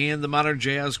 and the Modern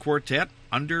Jazz Quartet,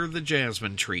 Under the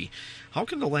Jasmine Tree. How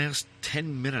can the last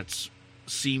 10 minutes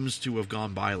seems to have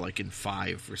gone by like in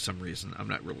 5 for some reason? I'm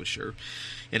not really sure.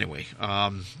 Anyway,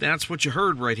 that's what you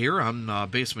heard right here on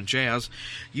Basement Jazz.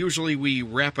 Usually we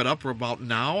wrap it up about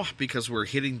now because we're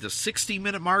hitting the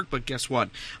 60-minute mark, but guess what?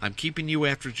 I'm keeping you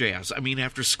after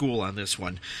school on this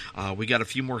one. We got a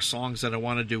few more songs that I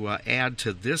wanted to add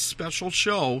to this special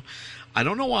show. I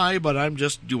don't know why, but I'm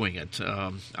just doing it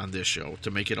on this show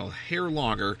to make it a hair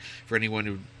longer for anyone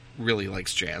who really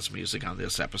likes jazz music on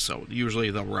this episode. Usually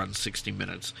they'll run 60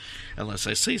 minutes unless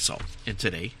I say so, and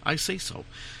today I say so.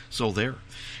 So there.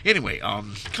 Anyway,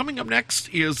 coming up next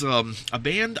is a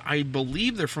band, I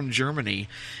believe they're from Germany,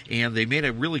 and they made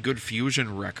a really good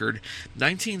fusion record.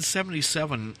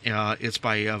 1977, it's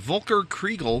by Volker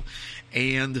Kriegel,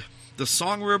 and the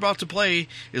song we're about to play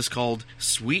is called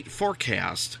Sweet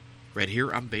Forecast, right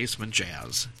here on Basement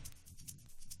Jazz.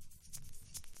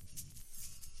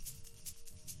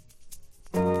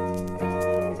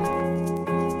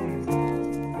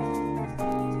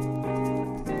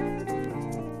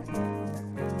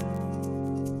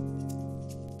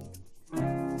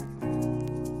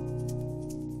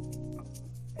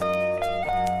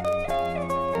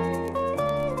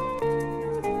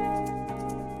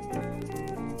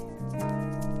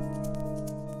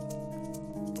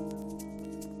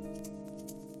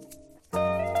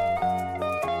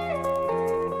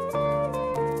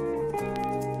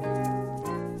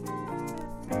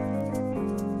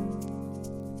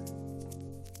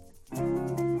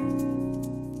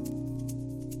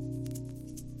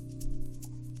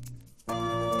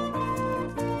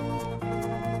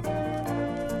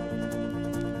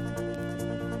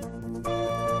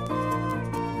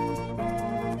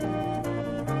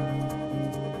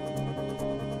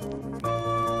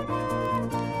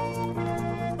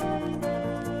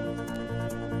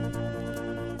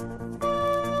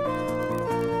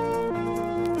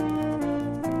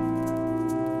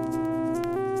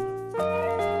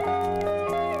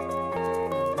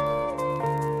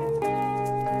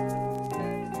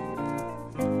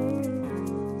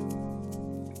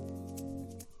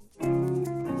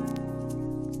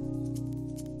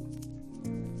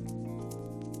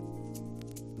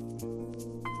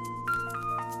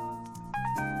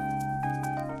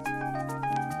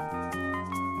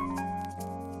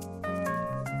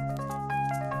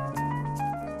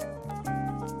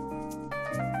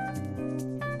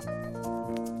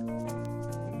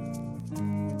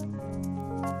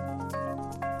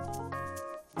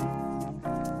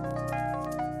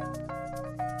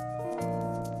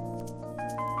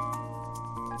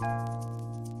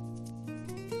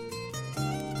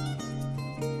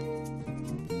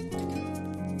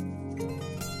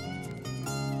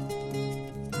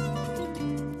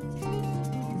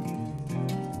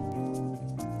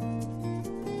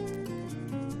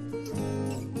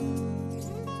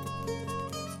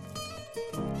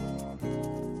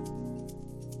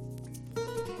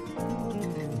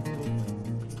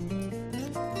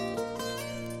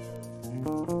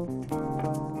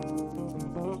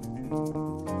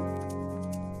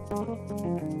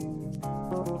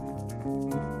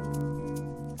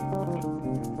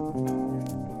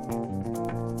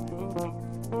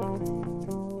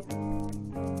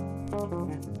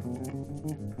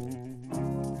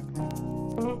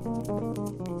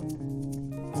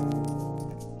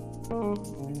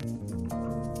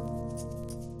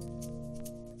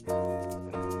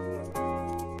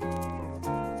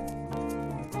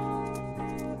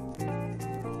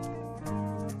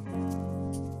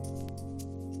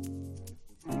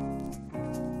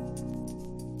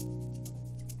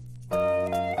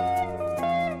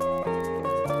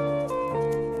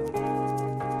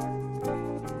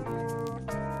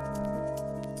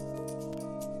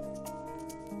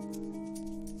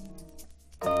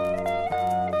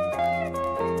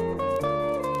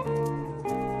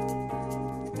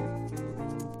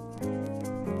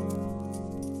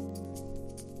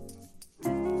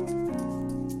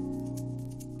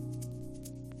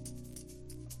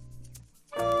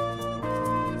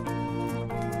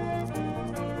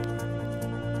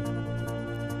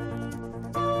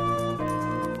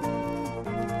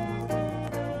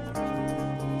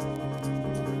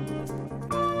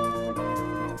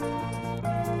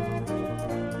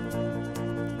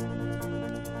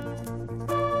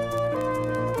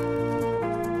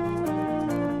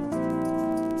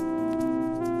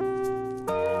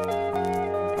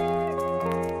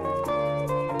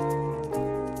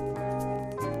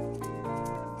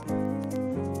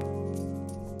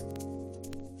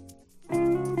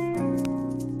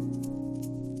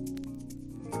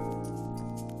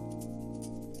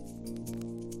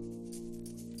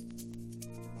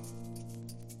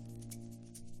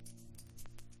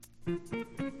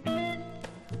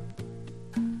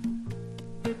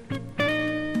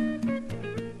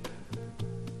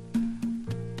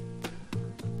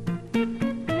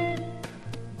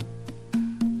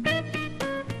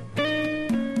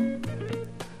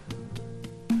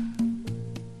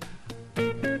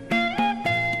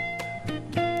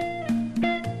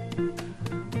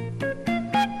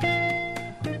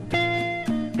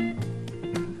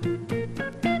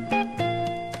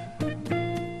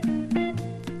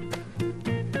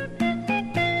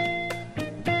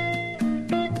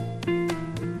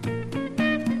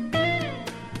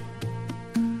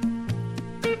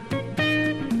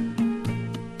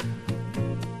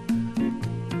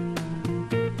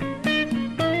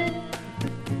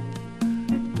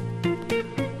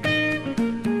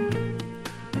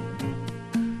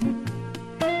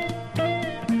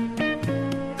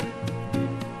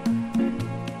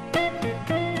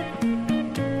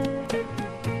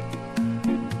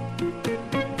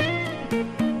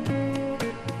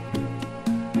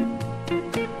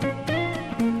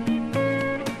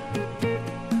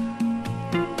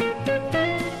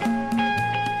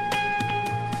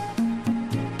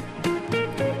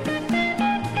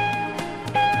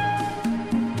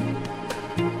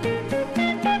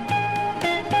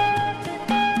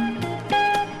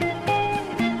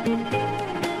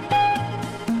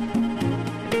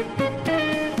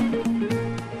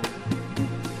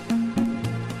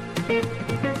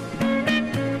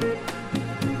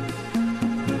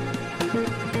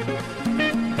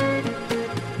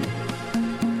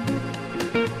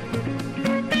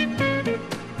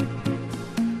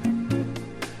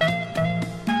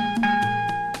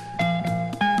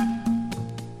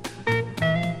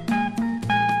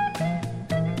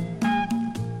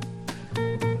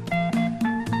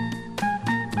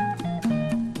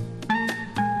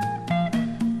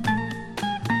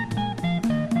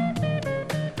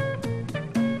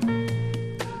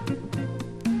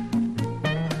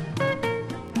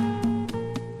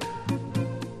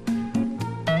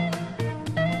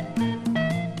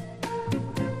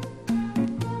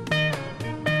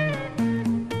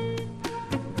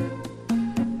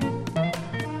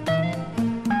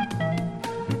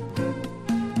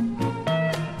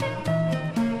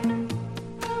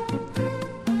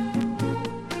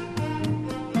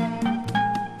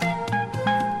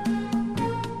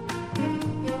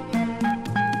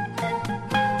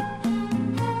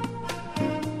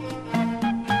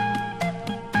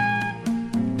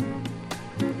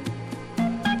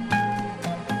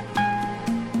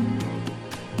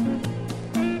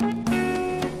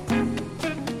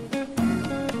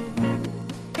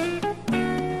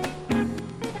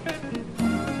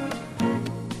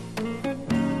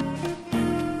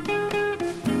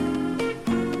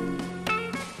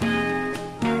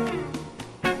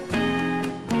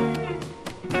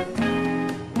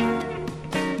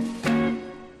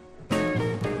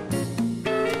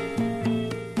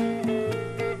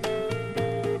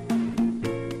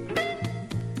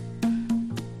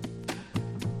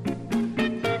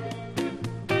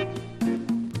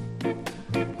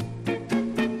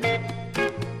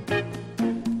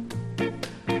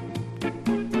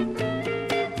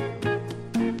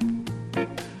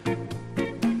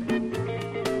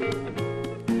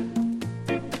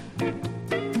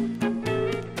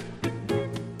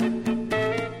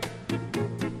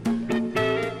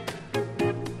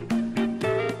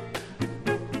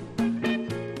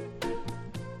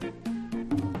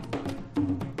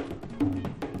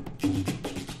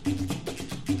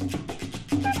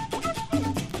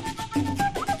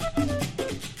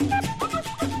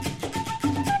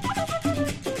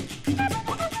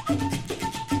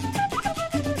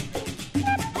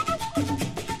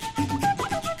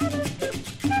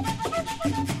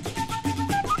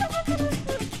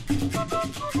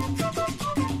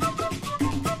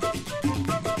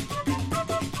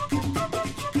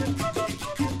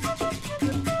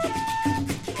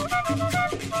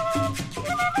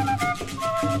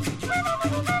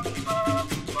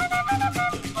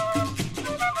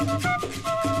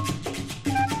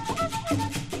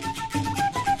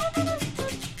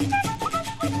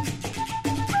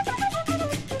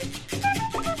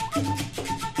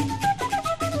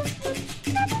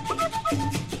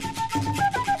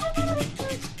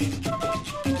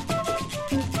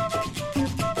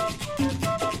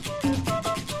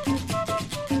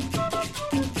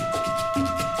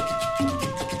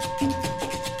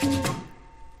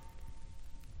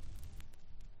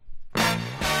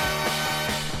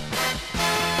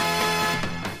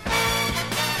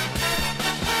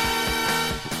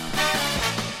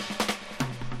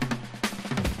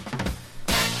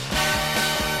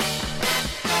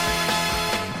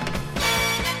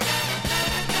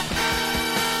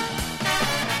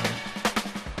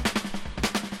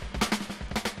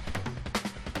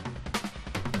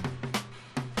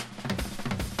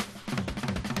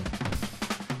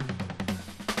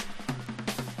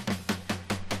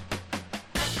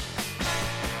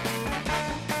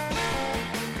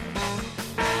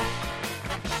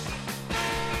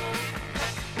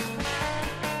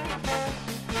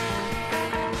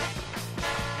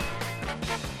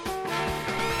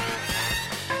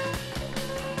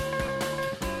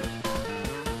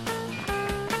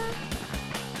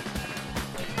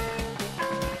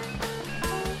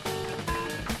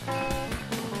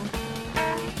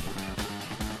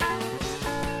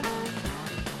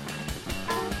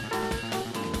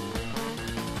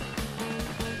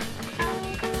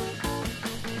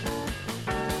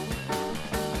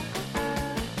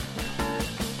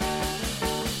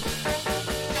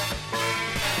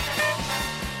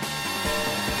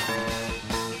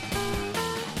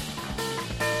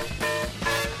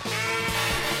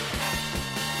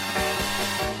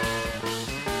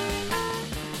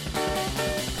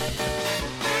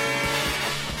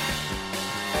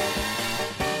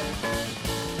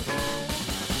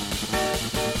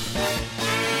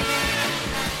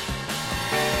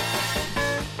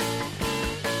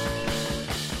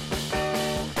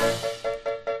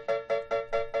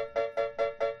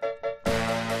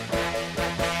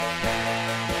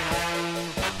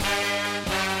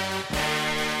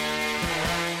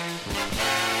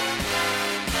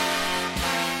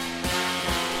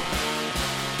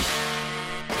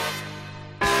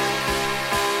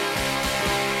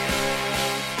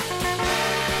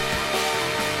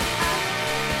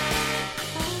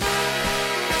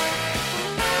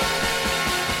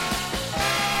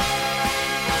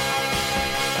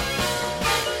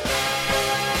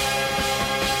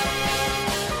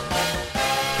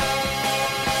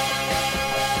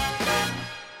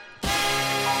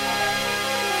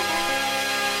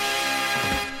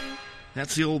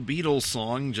 That's the old Beatles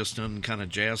song, just in kind of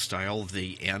jazz style,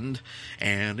 The End,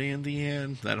 and in the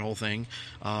end, that whole thing,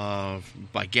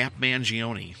 by Gap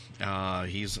Mangione.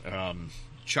 He's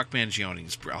Chuck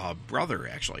Mangione's brother,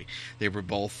 actually. They were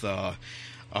both,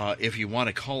 if you want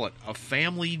to call it a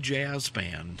family jazz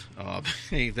band,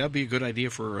 hey, that'd be a good idea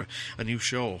for a new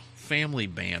show. Family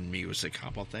band music, how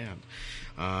about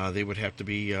that? They would have to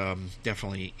be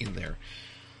definitely in there.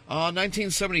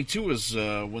 1972 is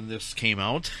when this came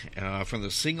out, from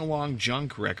the Sing Along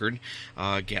Junk record,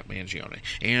 Gap Mangione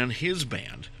and his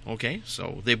band. Okay,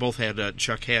 so they both had,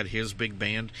 Chuck had his big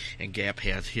band, and Gap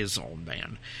had his own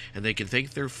band. And they can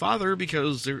thank their father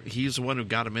because he's the one who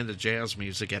got them into jazz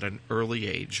music at an early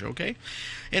age, okay?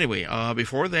 Anyway,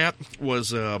 before that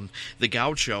was the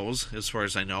Gauchos, as far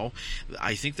as I know.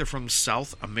 I think they're from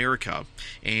South America,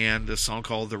 and a song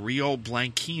called The Rio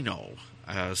Blanquino.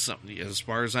 As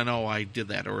far as I know, I did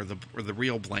that, or the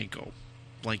Rio Blanquino,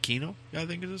 I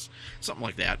think it is, something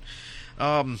like that.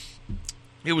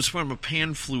 It was from a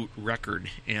pan flute record,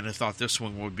 and I thought this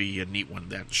one would be a neat one,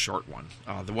 that short one,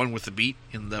 the one with the beat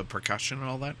and the percussion and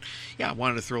all that. Yeah, I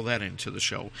wanted to throw that into the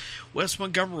show. Wes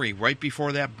Montgomery, right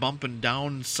before that, Bumpin'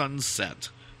 Down Sunset.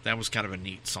 That was kind of a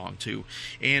neat song, too.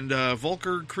 And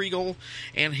Volker Kriegel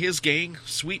and his gang,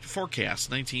 Sweet Forecast,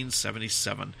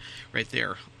 1977, right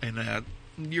there. And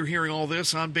you're hearing all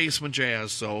this on Basement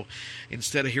Jazz, so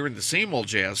instead of hearing the same old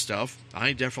jazz stuff,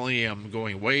 I definitely am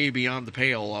going way beyond the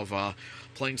pale of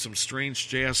playing some strange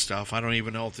jazz stuff. I don't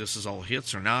even know if this is all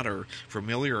hits or not, or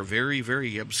familiar or very,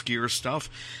 very obscure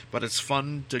stuff, but it's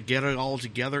fun to get it all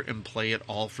together and play it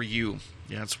all for you.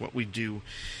 Yeah, that's what we do.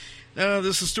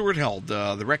 This is Stuart Held,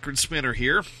 the record spinner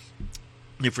here.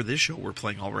 And for this show, we're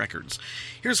playing all records.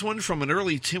 Here's one from an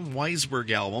early Tim Weisberg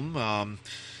album.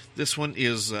 This one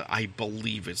is, I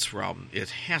believe it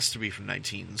has to be from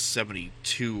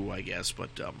 1972, I guess, but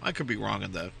I could be wrong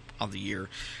on the year.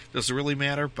 Doesn't really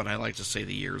matter, but I like to say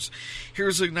the years.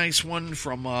 Here's a nice one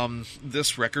from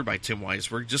this record by Tim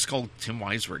Weisberg, just called Tim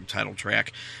Weisberg, title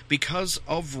track, Because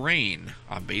of Rain,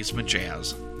 on Basement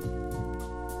Jazz.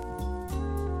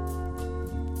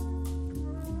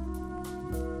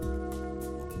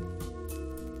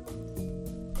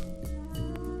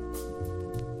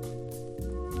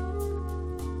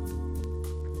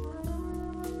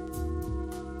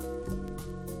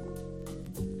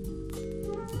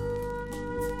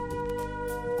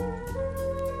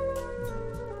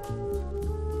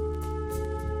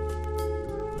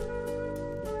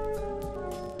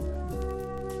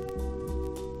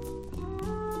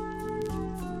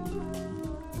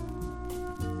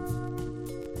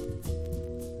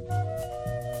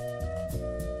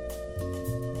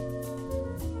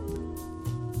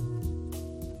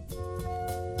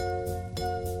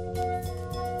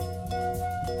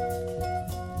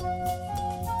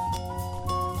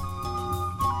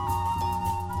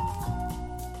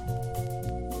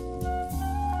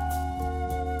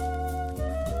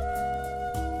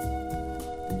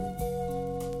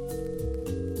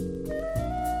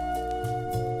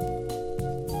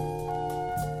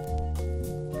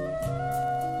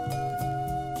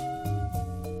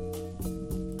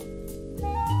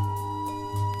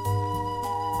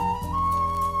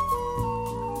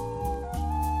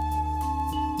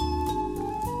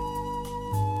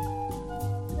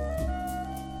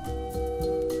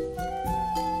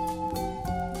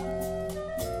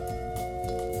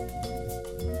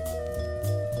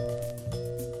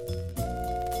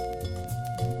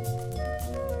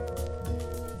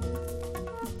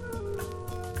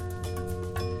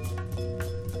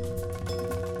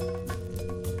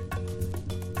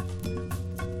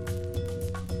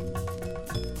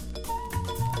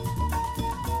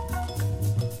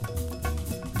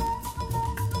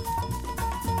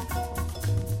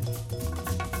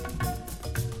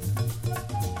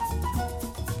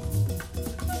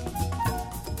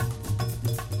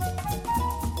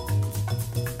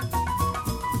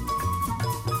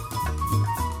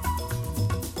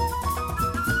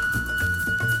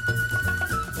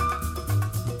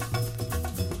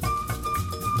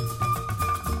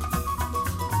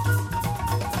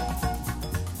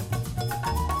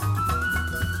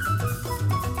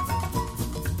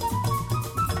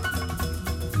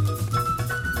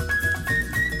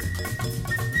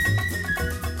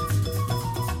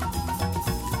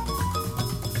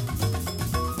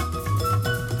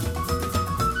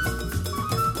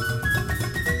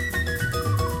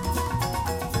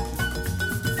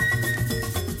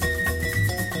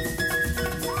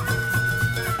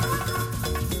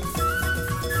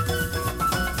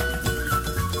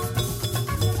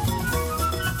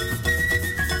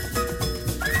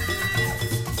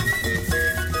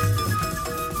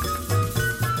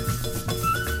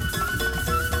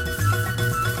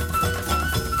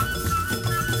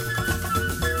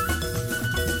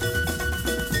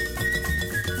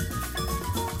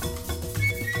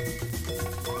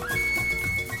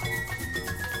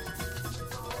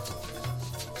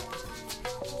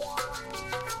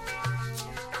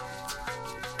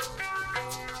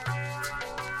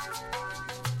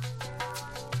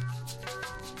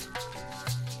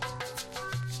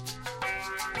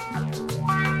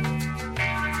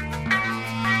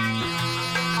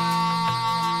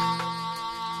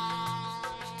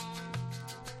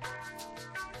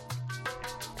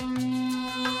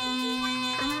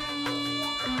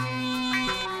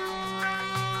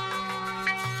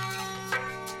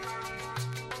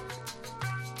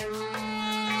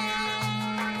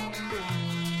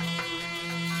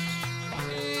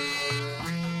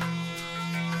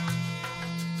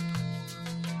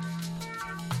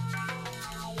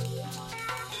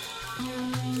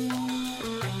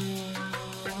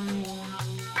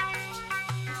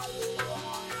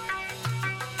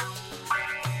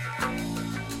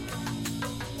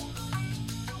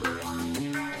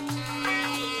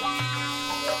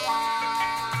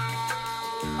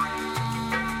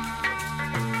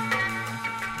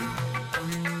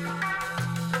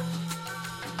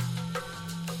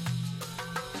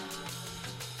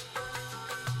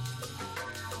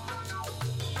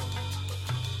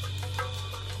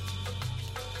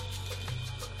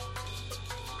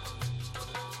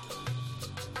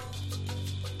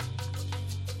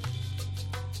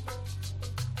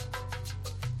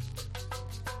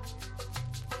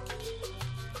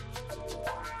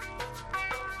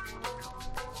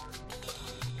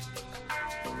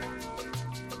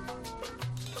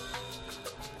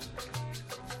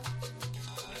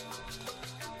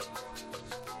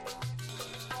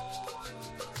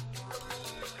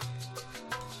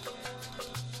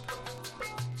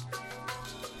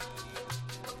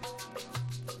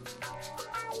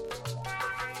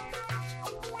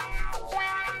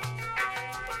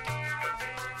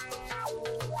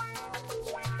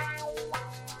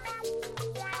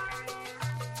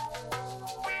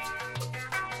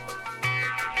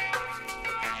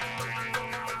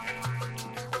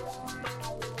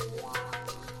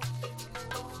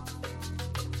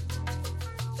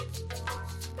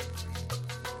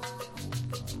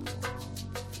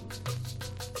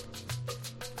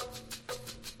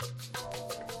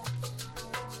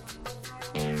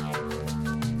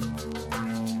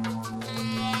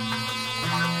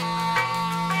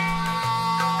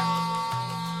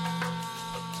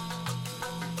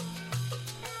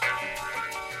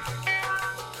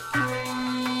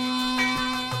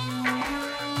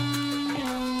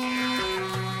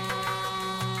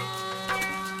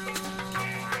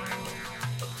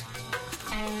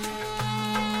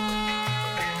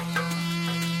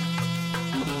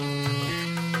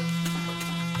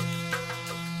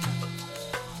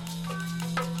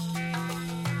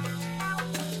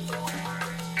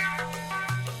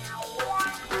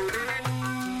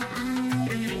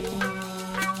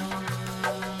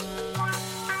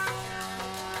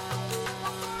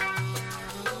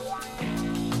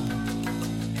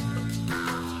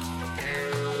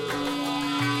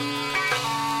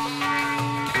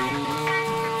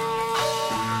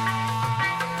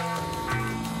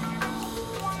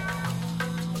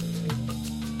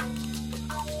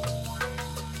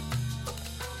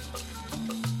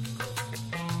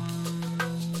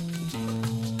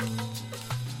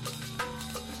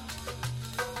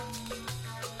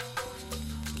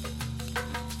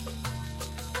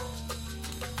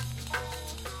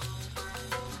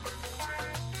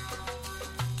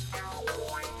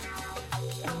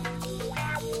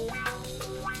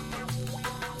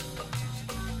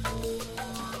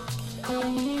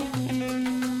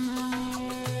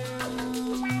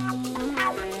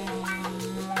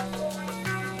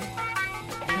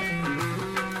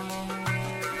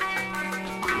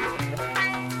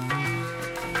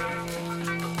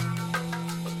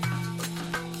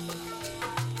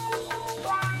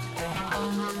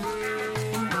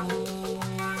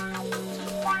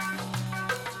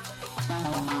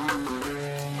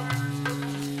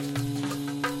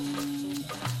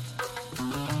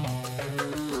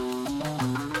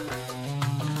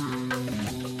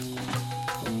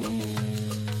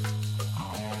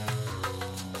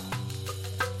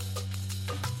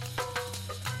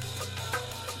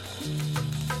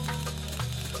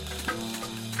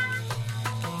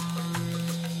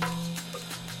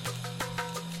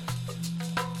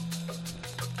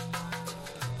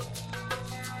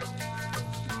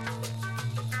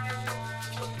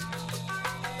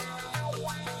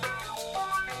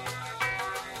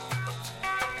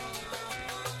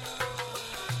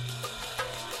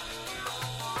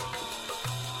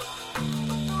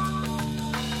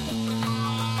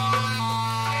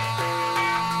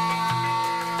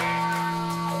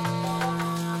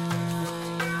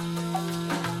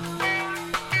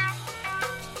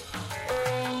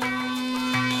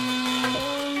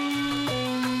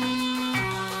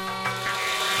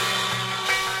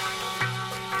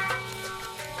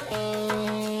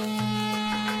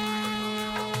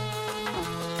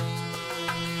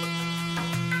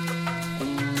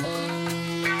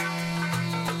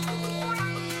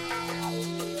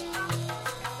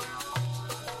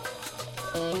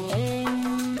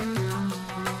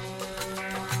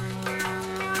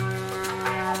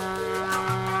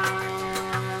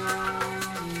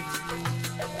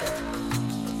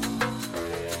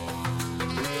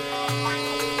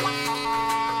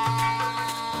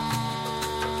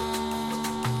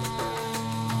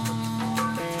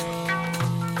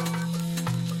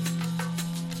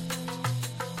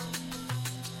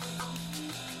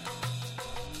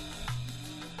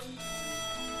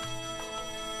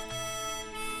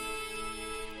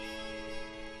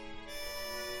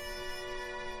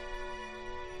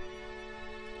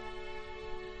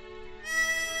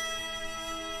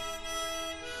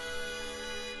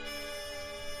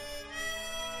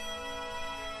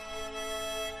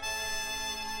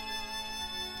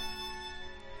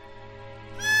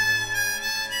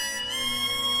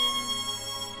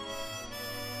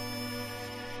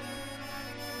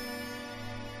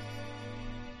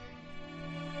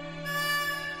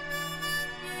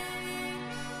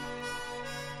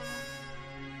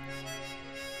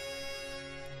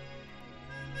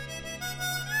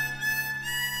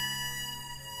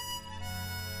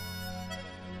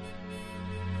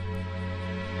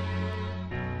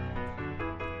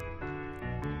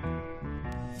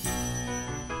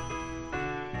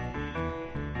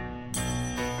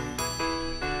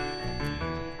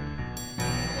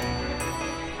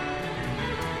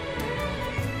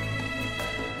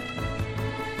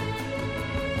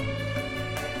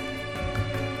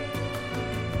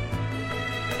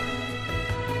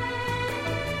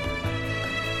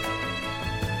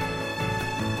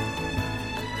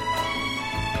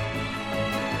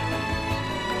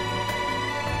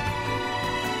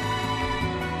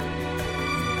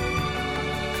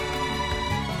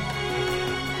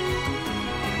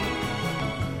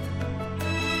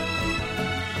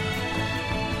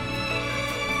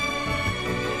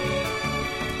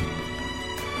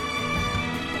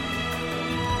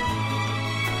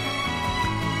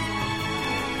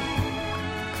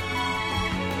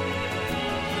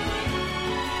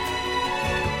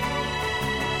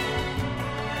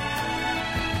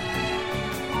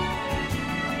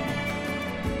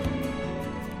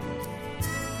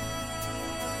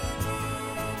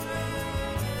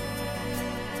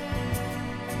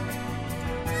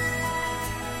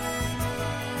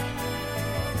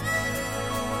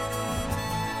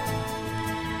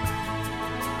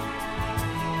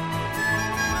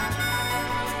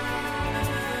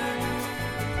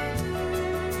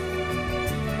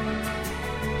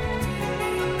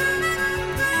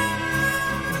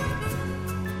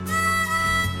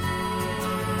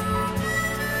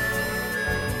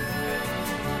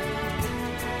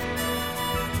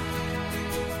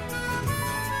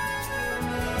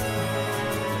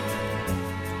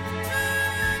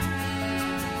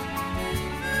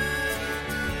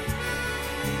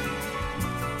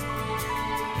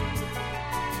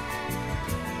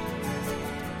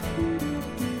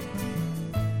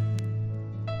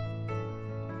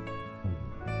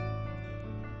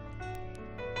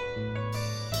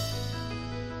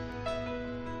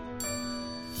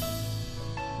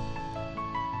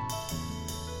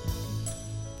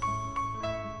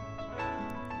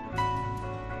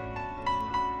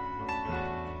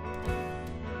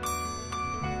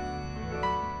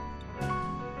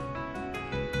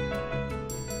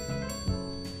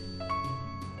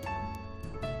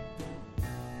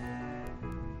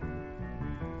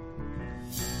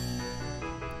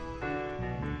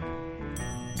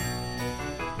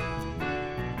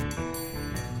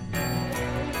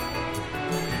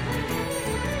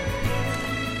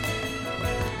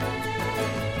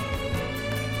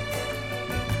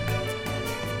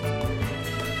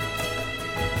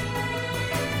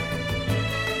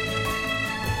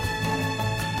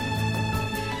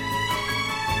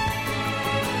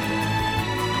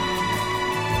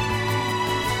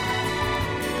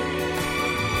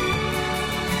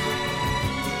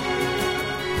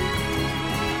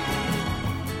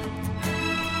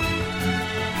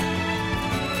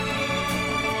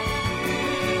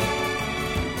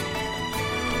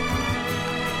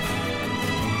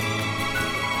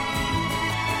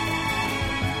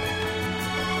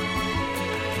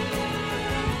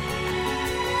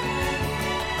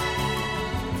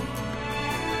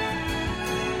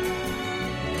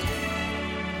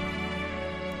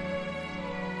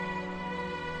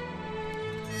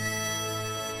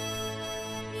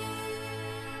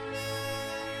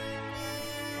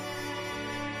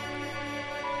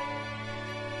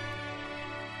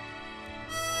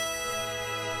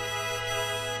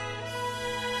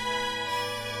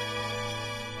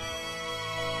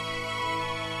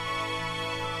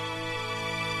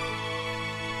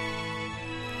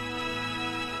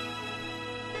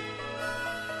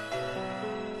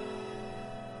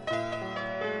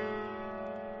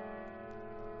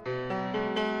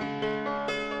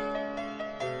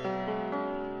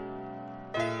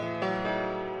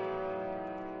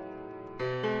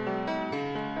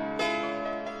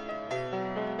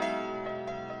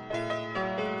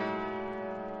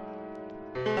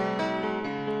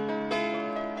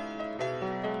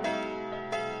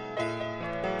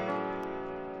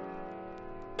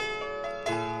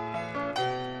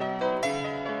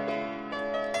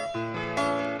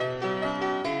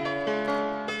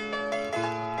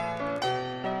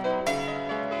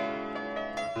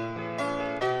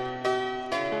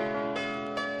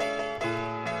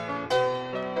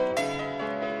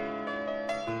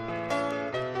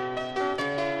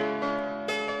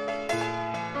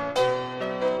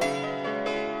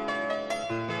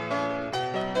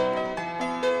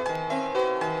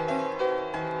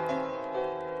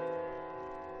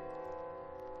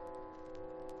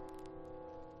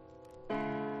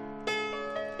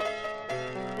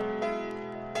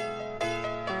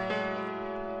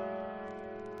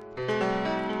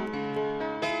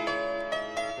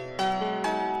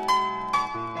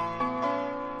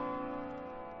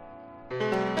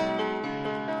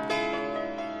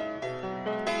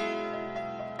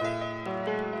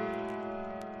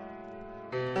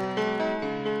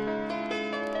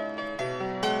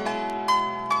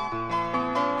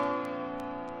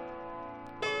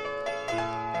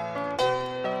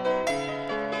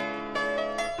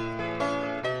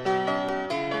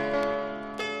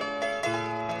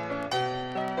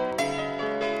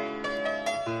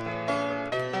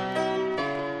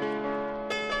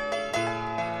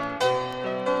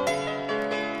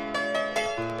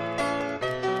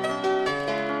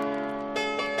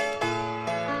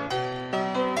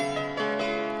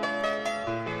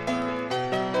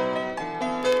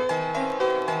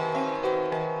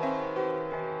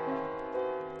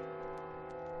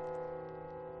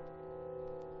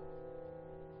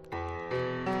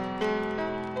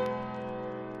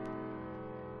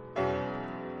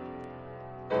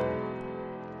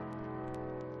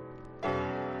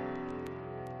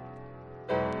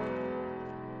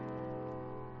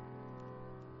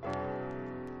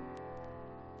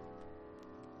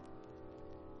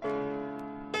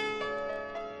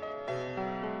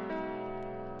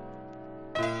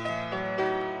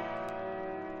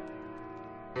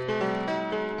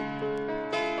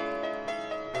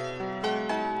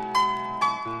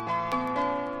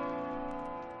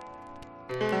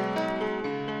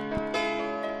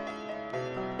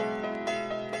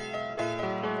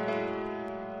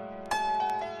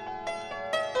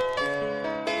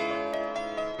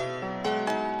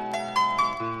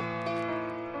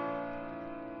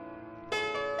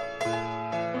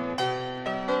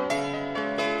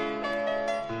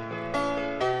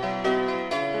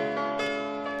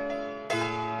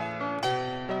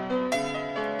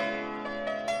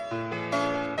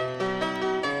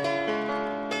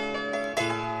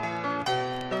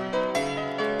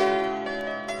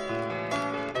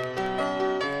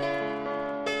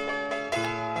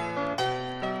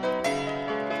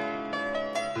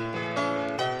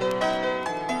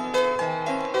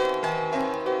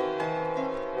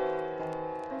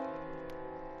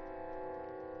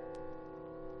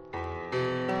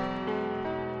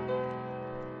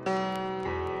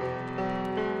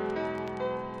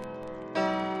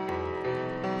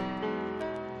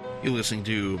 You're listening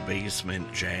to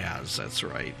Basement Jazz, that's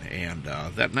right. And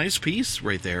that nice piece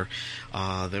right there,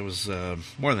 that was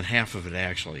more than half of it,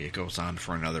 actually. It goes on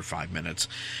for another 5 minutes.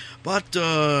 But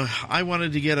I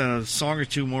wanted to get a song or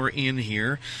two more in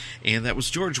here, and that was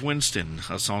George Winston,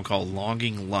 a song called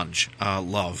Longing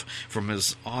Love, from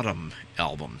his Autumn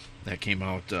album. That came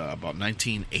out about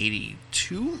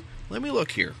 1982? Let me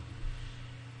look here.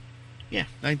 Yeah,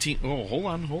 hold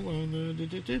on.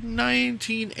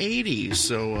 1980.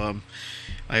 So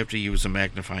I have to use a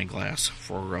magnifying glass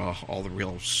for all the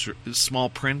real small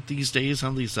print these days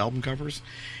on these album covers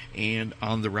and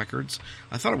on the records.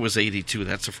 I thought it was 82.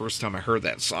 That's the first time I heard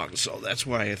that song, so that's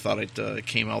why I thought it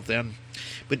came out then.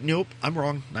 But nope, I'm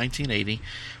wrong. 1980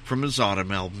 from his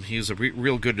Autumn album. He's a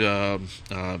real good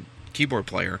keyboard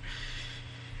player.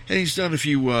 And he's done a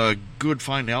few good,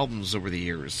 fine albums over the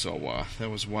years, so that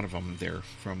was one of them there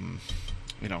from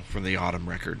the Autumn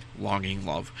record, Longing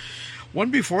Love.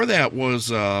 One before that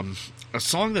was a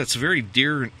song that's very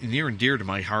near and dear to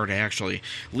my heart, actually.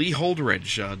 Lee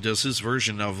Holdridge does his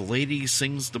version of Lady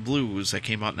Sings the Blues that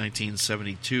came out in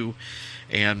 1972,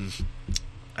 and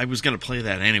I was going to play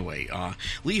that anyway.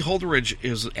 Lee Holdridge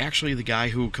is actually the guy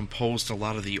who composed a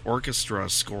lot of the orchestra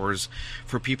scores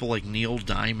for people like Neil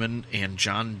Diamond and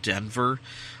John Denver.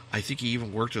 I think he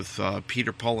even worked with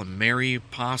Peter, Paul, and Mary,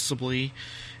 possibly.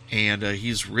 And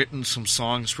he's written some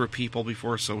songs for people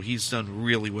before, so he's done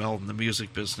really well in the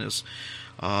music business.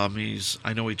 I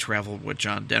know he traveled with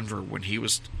John Denver when he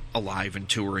was alive and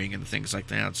touring and things like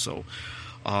that. So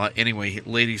anyway,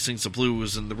 Lady Sings the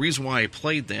Blues, and the reason why I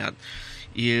played that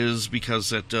is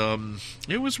because it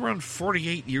was around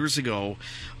 48 years ago.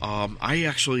 I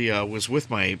actually was with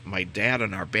my dad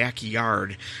in our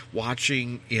backyard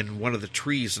watching in one of the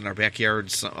trees in our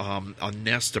backyard a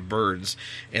nest of birds,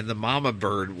 and the mama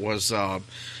bird was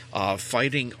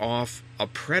fighting off a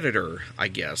predator, I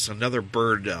guess, another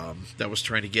bird that was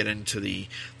trying to get into the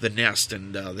nest,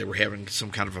 and they were having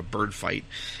some kind of a bird fight.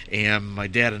 And my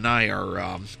dad and I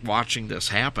are watching this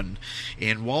happen,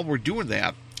 and while we're doing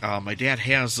that, my dad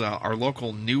has our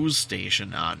local news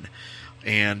station on,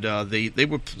 and they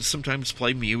would sometimes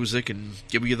play music and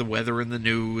give you the weather and the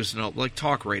news, and like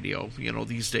talk radio,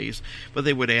 these days. But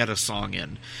they would add a song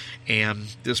in,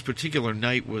 and this particular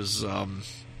night was May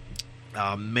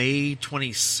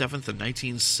 27th of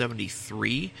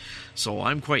 1973. So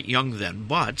I'm quite young then,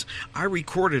 but I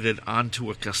recorded it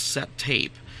onto a cassette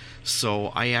tape. So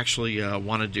I actually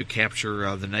wanted to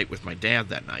capture the night with my dad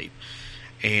that night.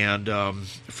 And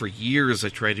for years I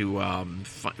tried to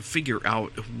figure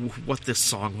out what this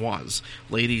song was,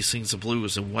 Lady Sings the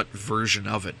Blues, and what version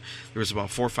of it. There was about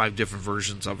 4 or 5 different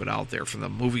versions of it out there, from the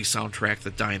movie soundtrack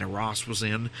that Diana Ross was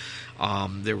in.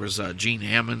 There was Gene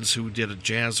Ammons who did a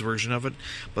jazz version of it,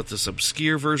 but this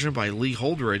obscure version by Lee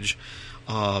Holdridge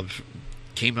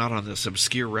came out on this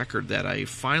obscure record that I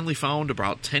finally found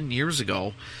about 10 years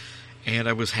ago, and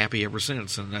I was happy ever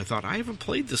since. And I thought, I haven't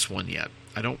played this one yet.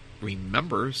 I don't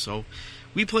remember, so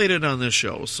we played it on this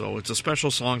show. So it's a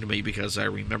special song to me because I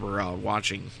remember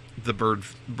watching the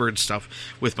bird stuff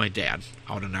with my dad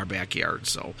out in our backyard.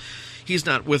 So he's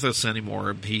not with us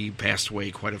anymore. He passed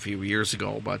away quite a few years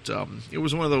ago, but it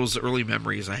was one of those early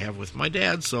memories I have with my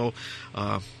dad. So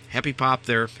happy pop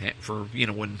there for,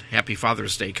 when Happy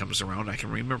Father's Day comes around, I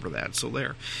can remember that. So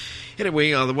there.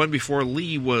 Anyway, the one before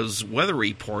Lee was Weather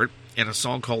Report and a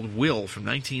song called Will from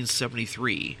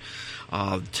 1973.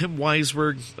 Tim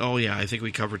Weisberg, oh yeah, I think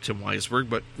we covered Tim Weisberg,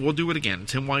 but we'll do it again.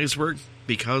 Tim Weisberg,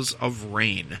 Because of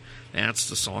Rain. That's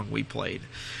the song we played.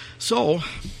 So,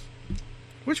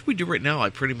 what should we do right now? I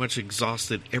pretty much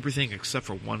exhausted everything except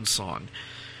for one song.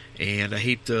 And I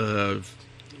hate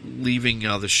leaving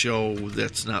the show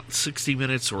that's not 60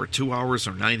 minutes or 2 hours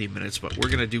or 90 minutes, but we're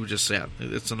going to do just that.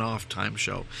 It's an off-time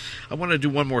show. I want to do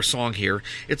one more song here.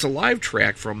 It's a live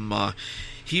track from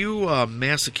Hugh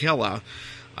Masekela.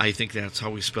 I think that's how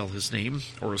we spell his name,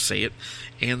 or say it.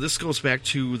 And this goes back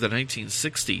to the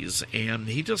 1960s. And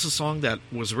he does a song that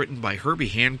was written by Herbie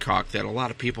Hancock that a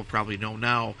lot of people probably know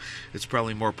now. It's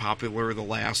probably more popular the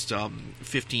last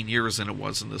 15 years than it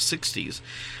was in the 60s.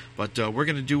 But we're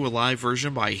going to do a live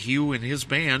version by Hugh and his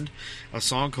band, a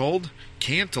song called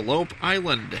Cantaloupe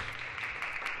Island.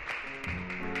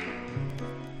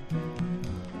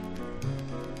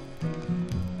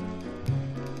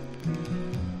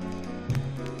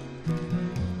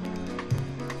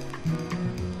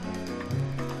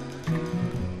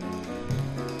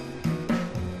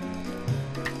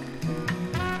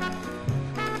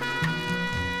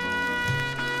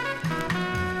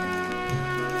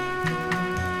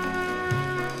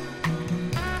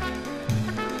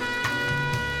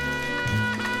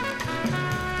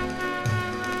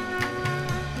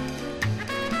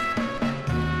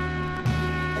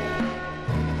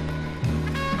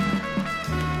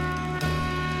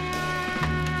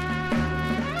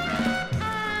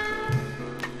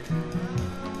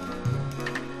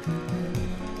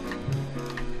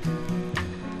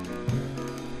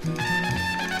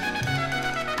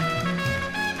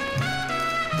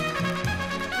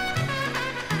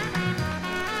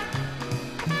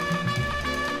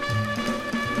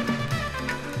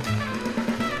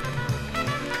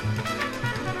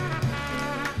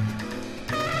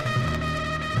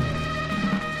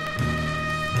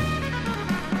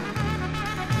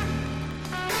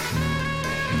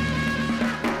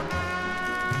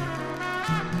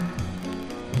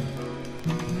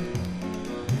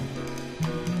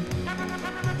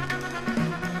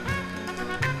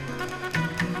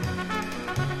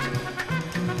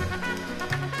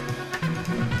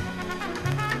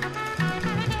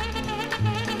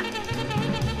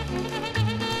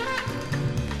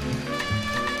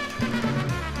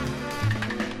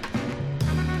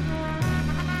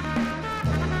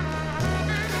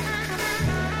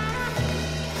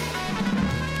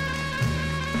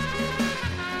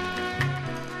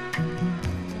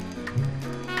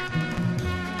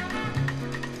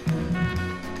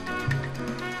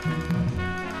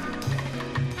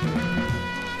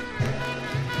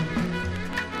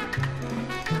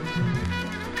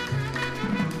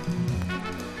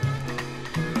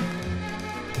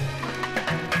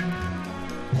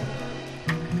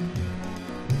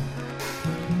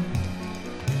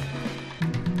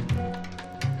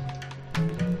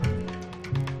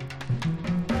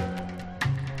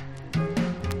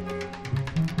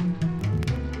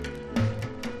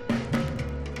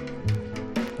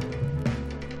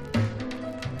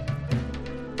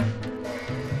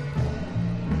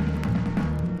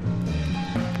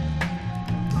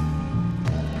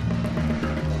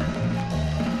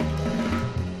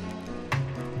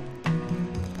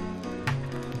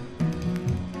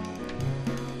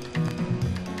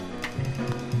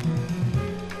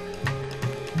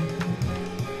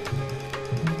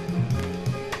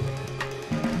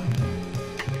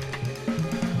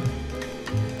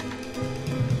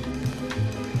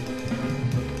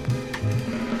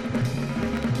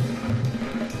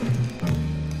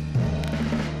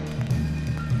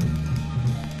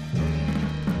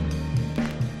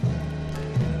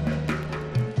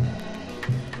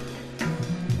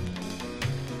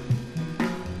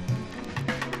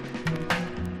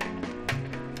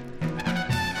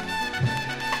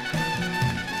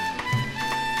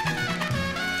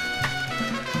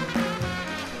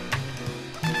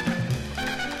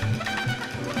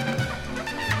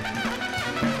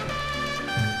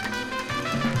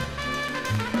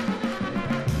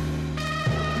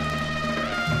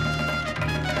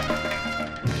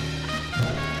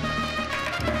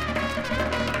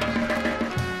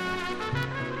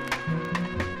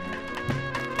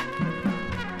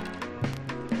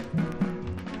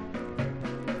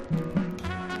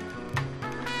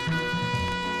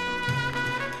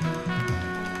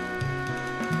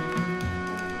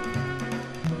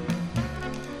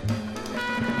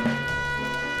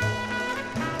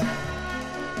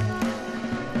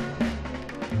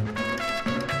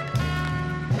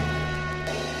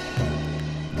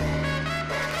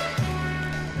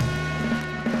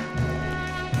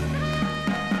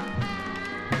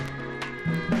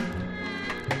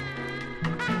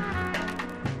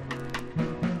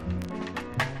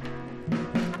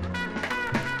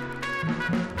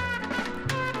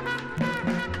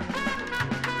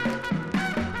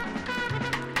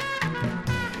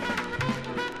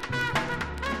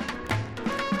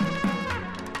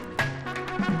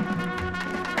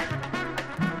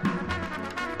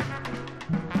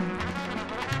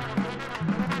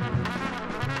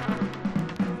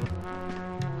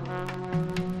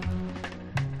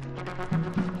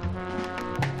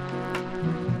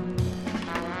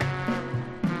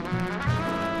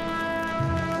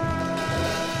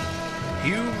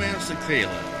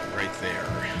 Cicala right there.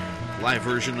 Live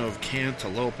version of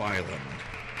Cantaloupe Island.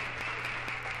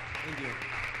 Thank you.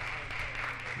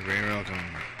 You're very welcome.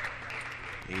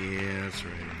 Yeah, that's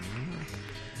right.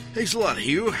 Thanks a lot,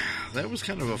 Hugh. That was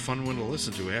kind of a fun one to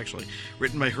listen to, actually.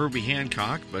 Written by Herbie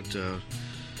Hancock, but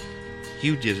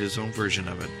Hugh did his own version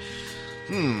of it.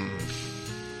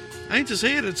 I hate to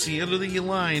say it, it's the end of the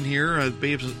line here at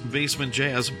Basement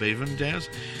Jazz. Basement Jazz?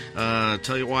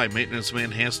 Tell you why, Maintenance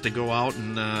Man has to go out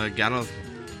and gotta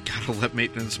let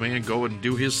Maintenance Man go and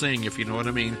do his thing, if you know what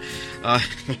I mean.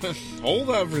 Hold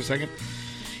on for a second.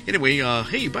 Anyway,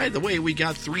 hey, by the way, we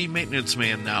got 3 Maintenance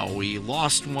Man now. We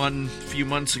lost one a few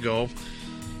months ago.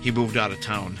 He moved out of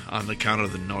town on account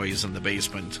of the noise in the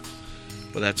basement.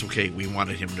 But that's okay, we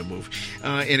wanted him to move.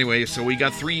 Anyway, so we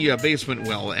got 3 basement,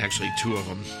 well, actually 2 of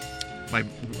them.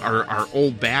 Our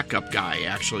old backup guy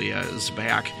actually is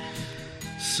back.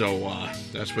 So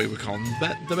that's why we call him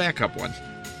the backup one.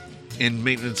 And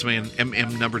Maintenance Man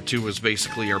MM number 2 is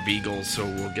basically our beagle, so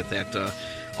we'll get that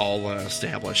all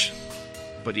established.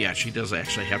 But yeah, she does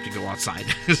actually have to go outside.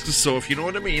 So if you know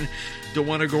what I mean, don't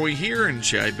want her going here, and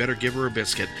I better give her a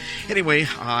biscuit. Anyway,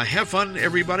 have fun,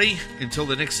 everybody. Until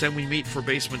the next time we meet for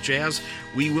Basement Jazz,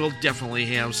 we will definitely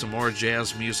have some more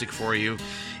jazz music for you.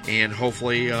 And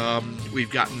hopefully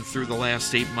we've gotten through the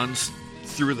last 8 months,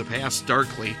 through the past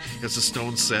darkly, as the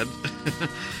Stones said.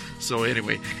 So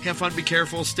anyway, have fun, be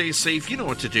careful, stay safe, you know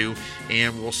what to do,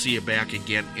 and we'll see you back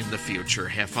again in the future.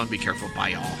 Have fun, be careful,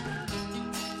 bye all.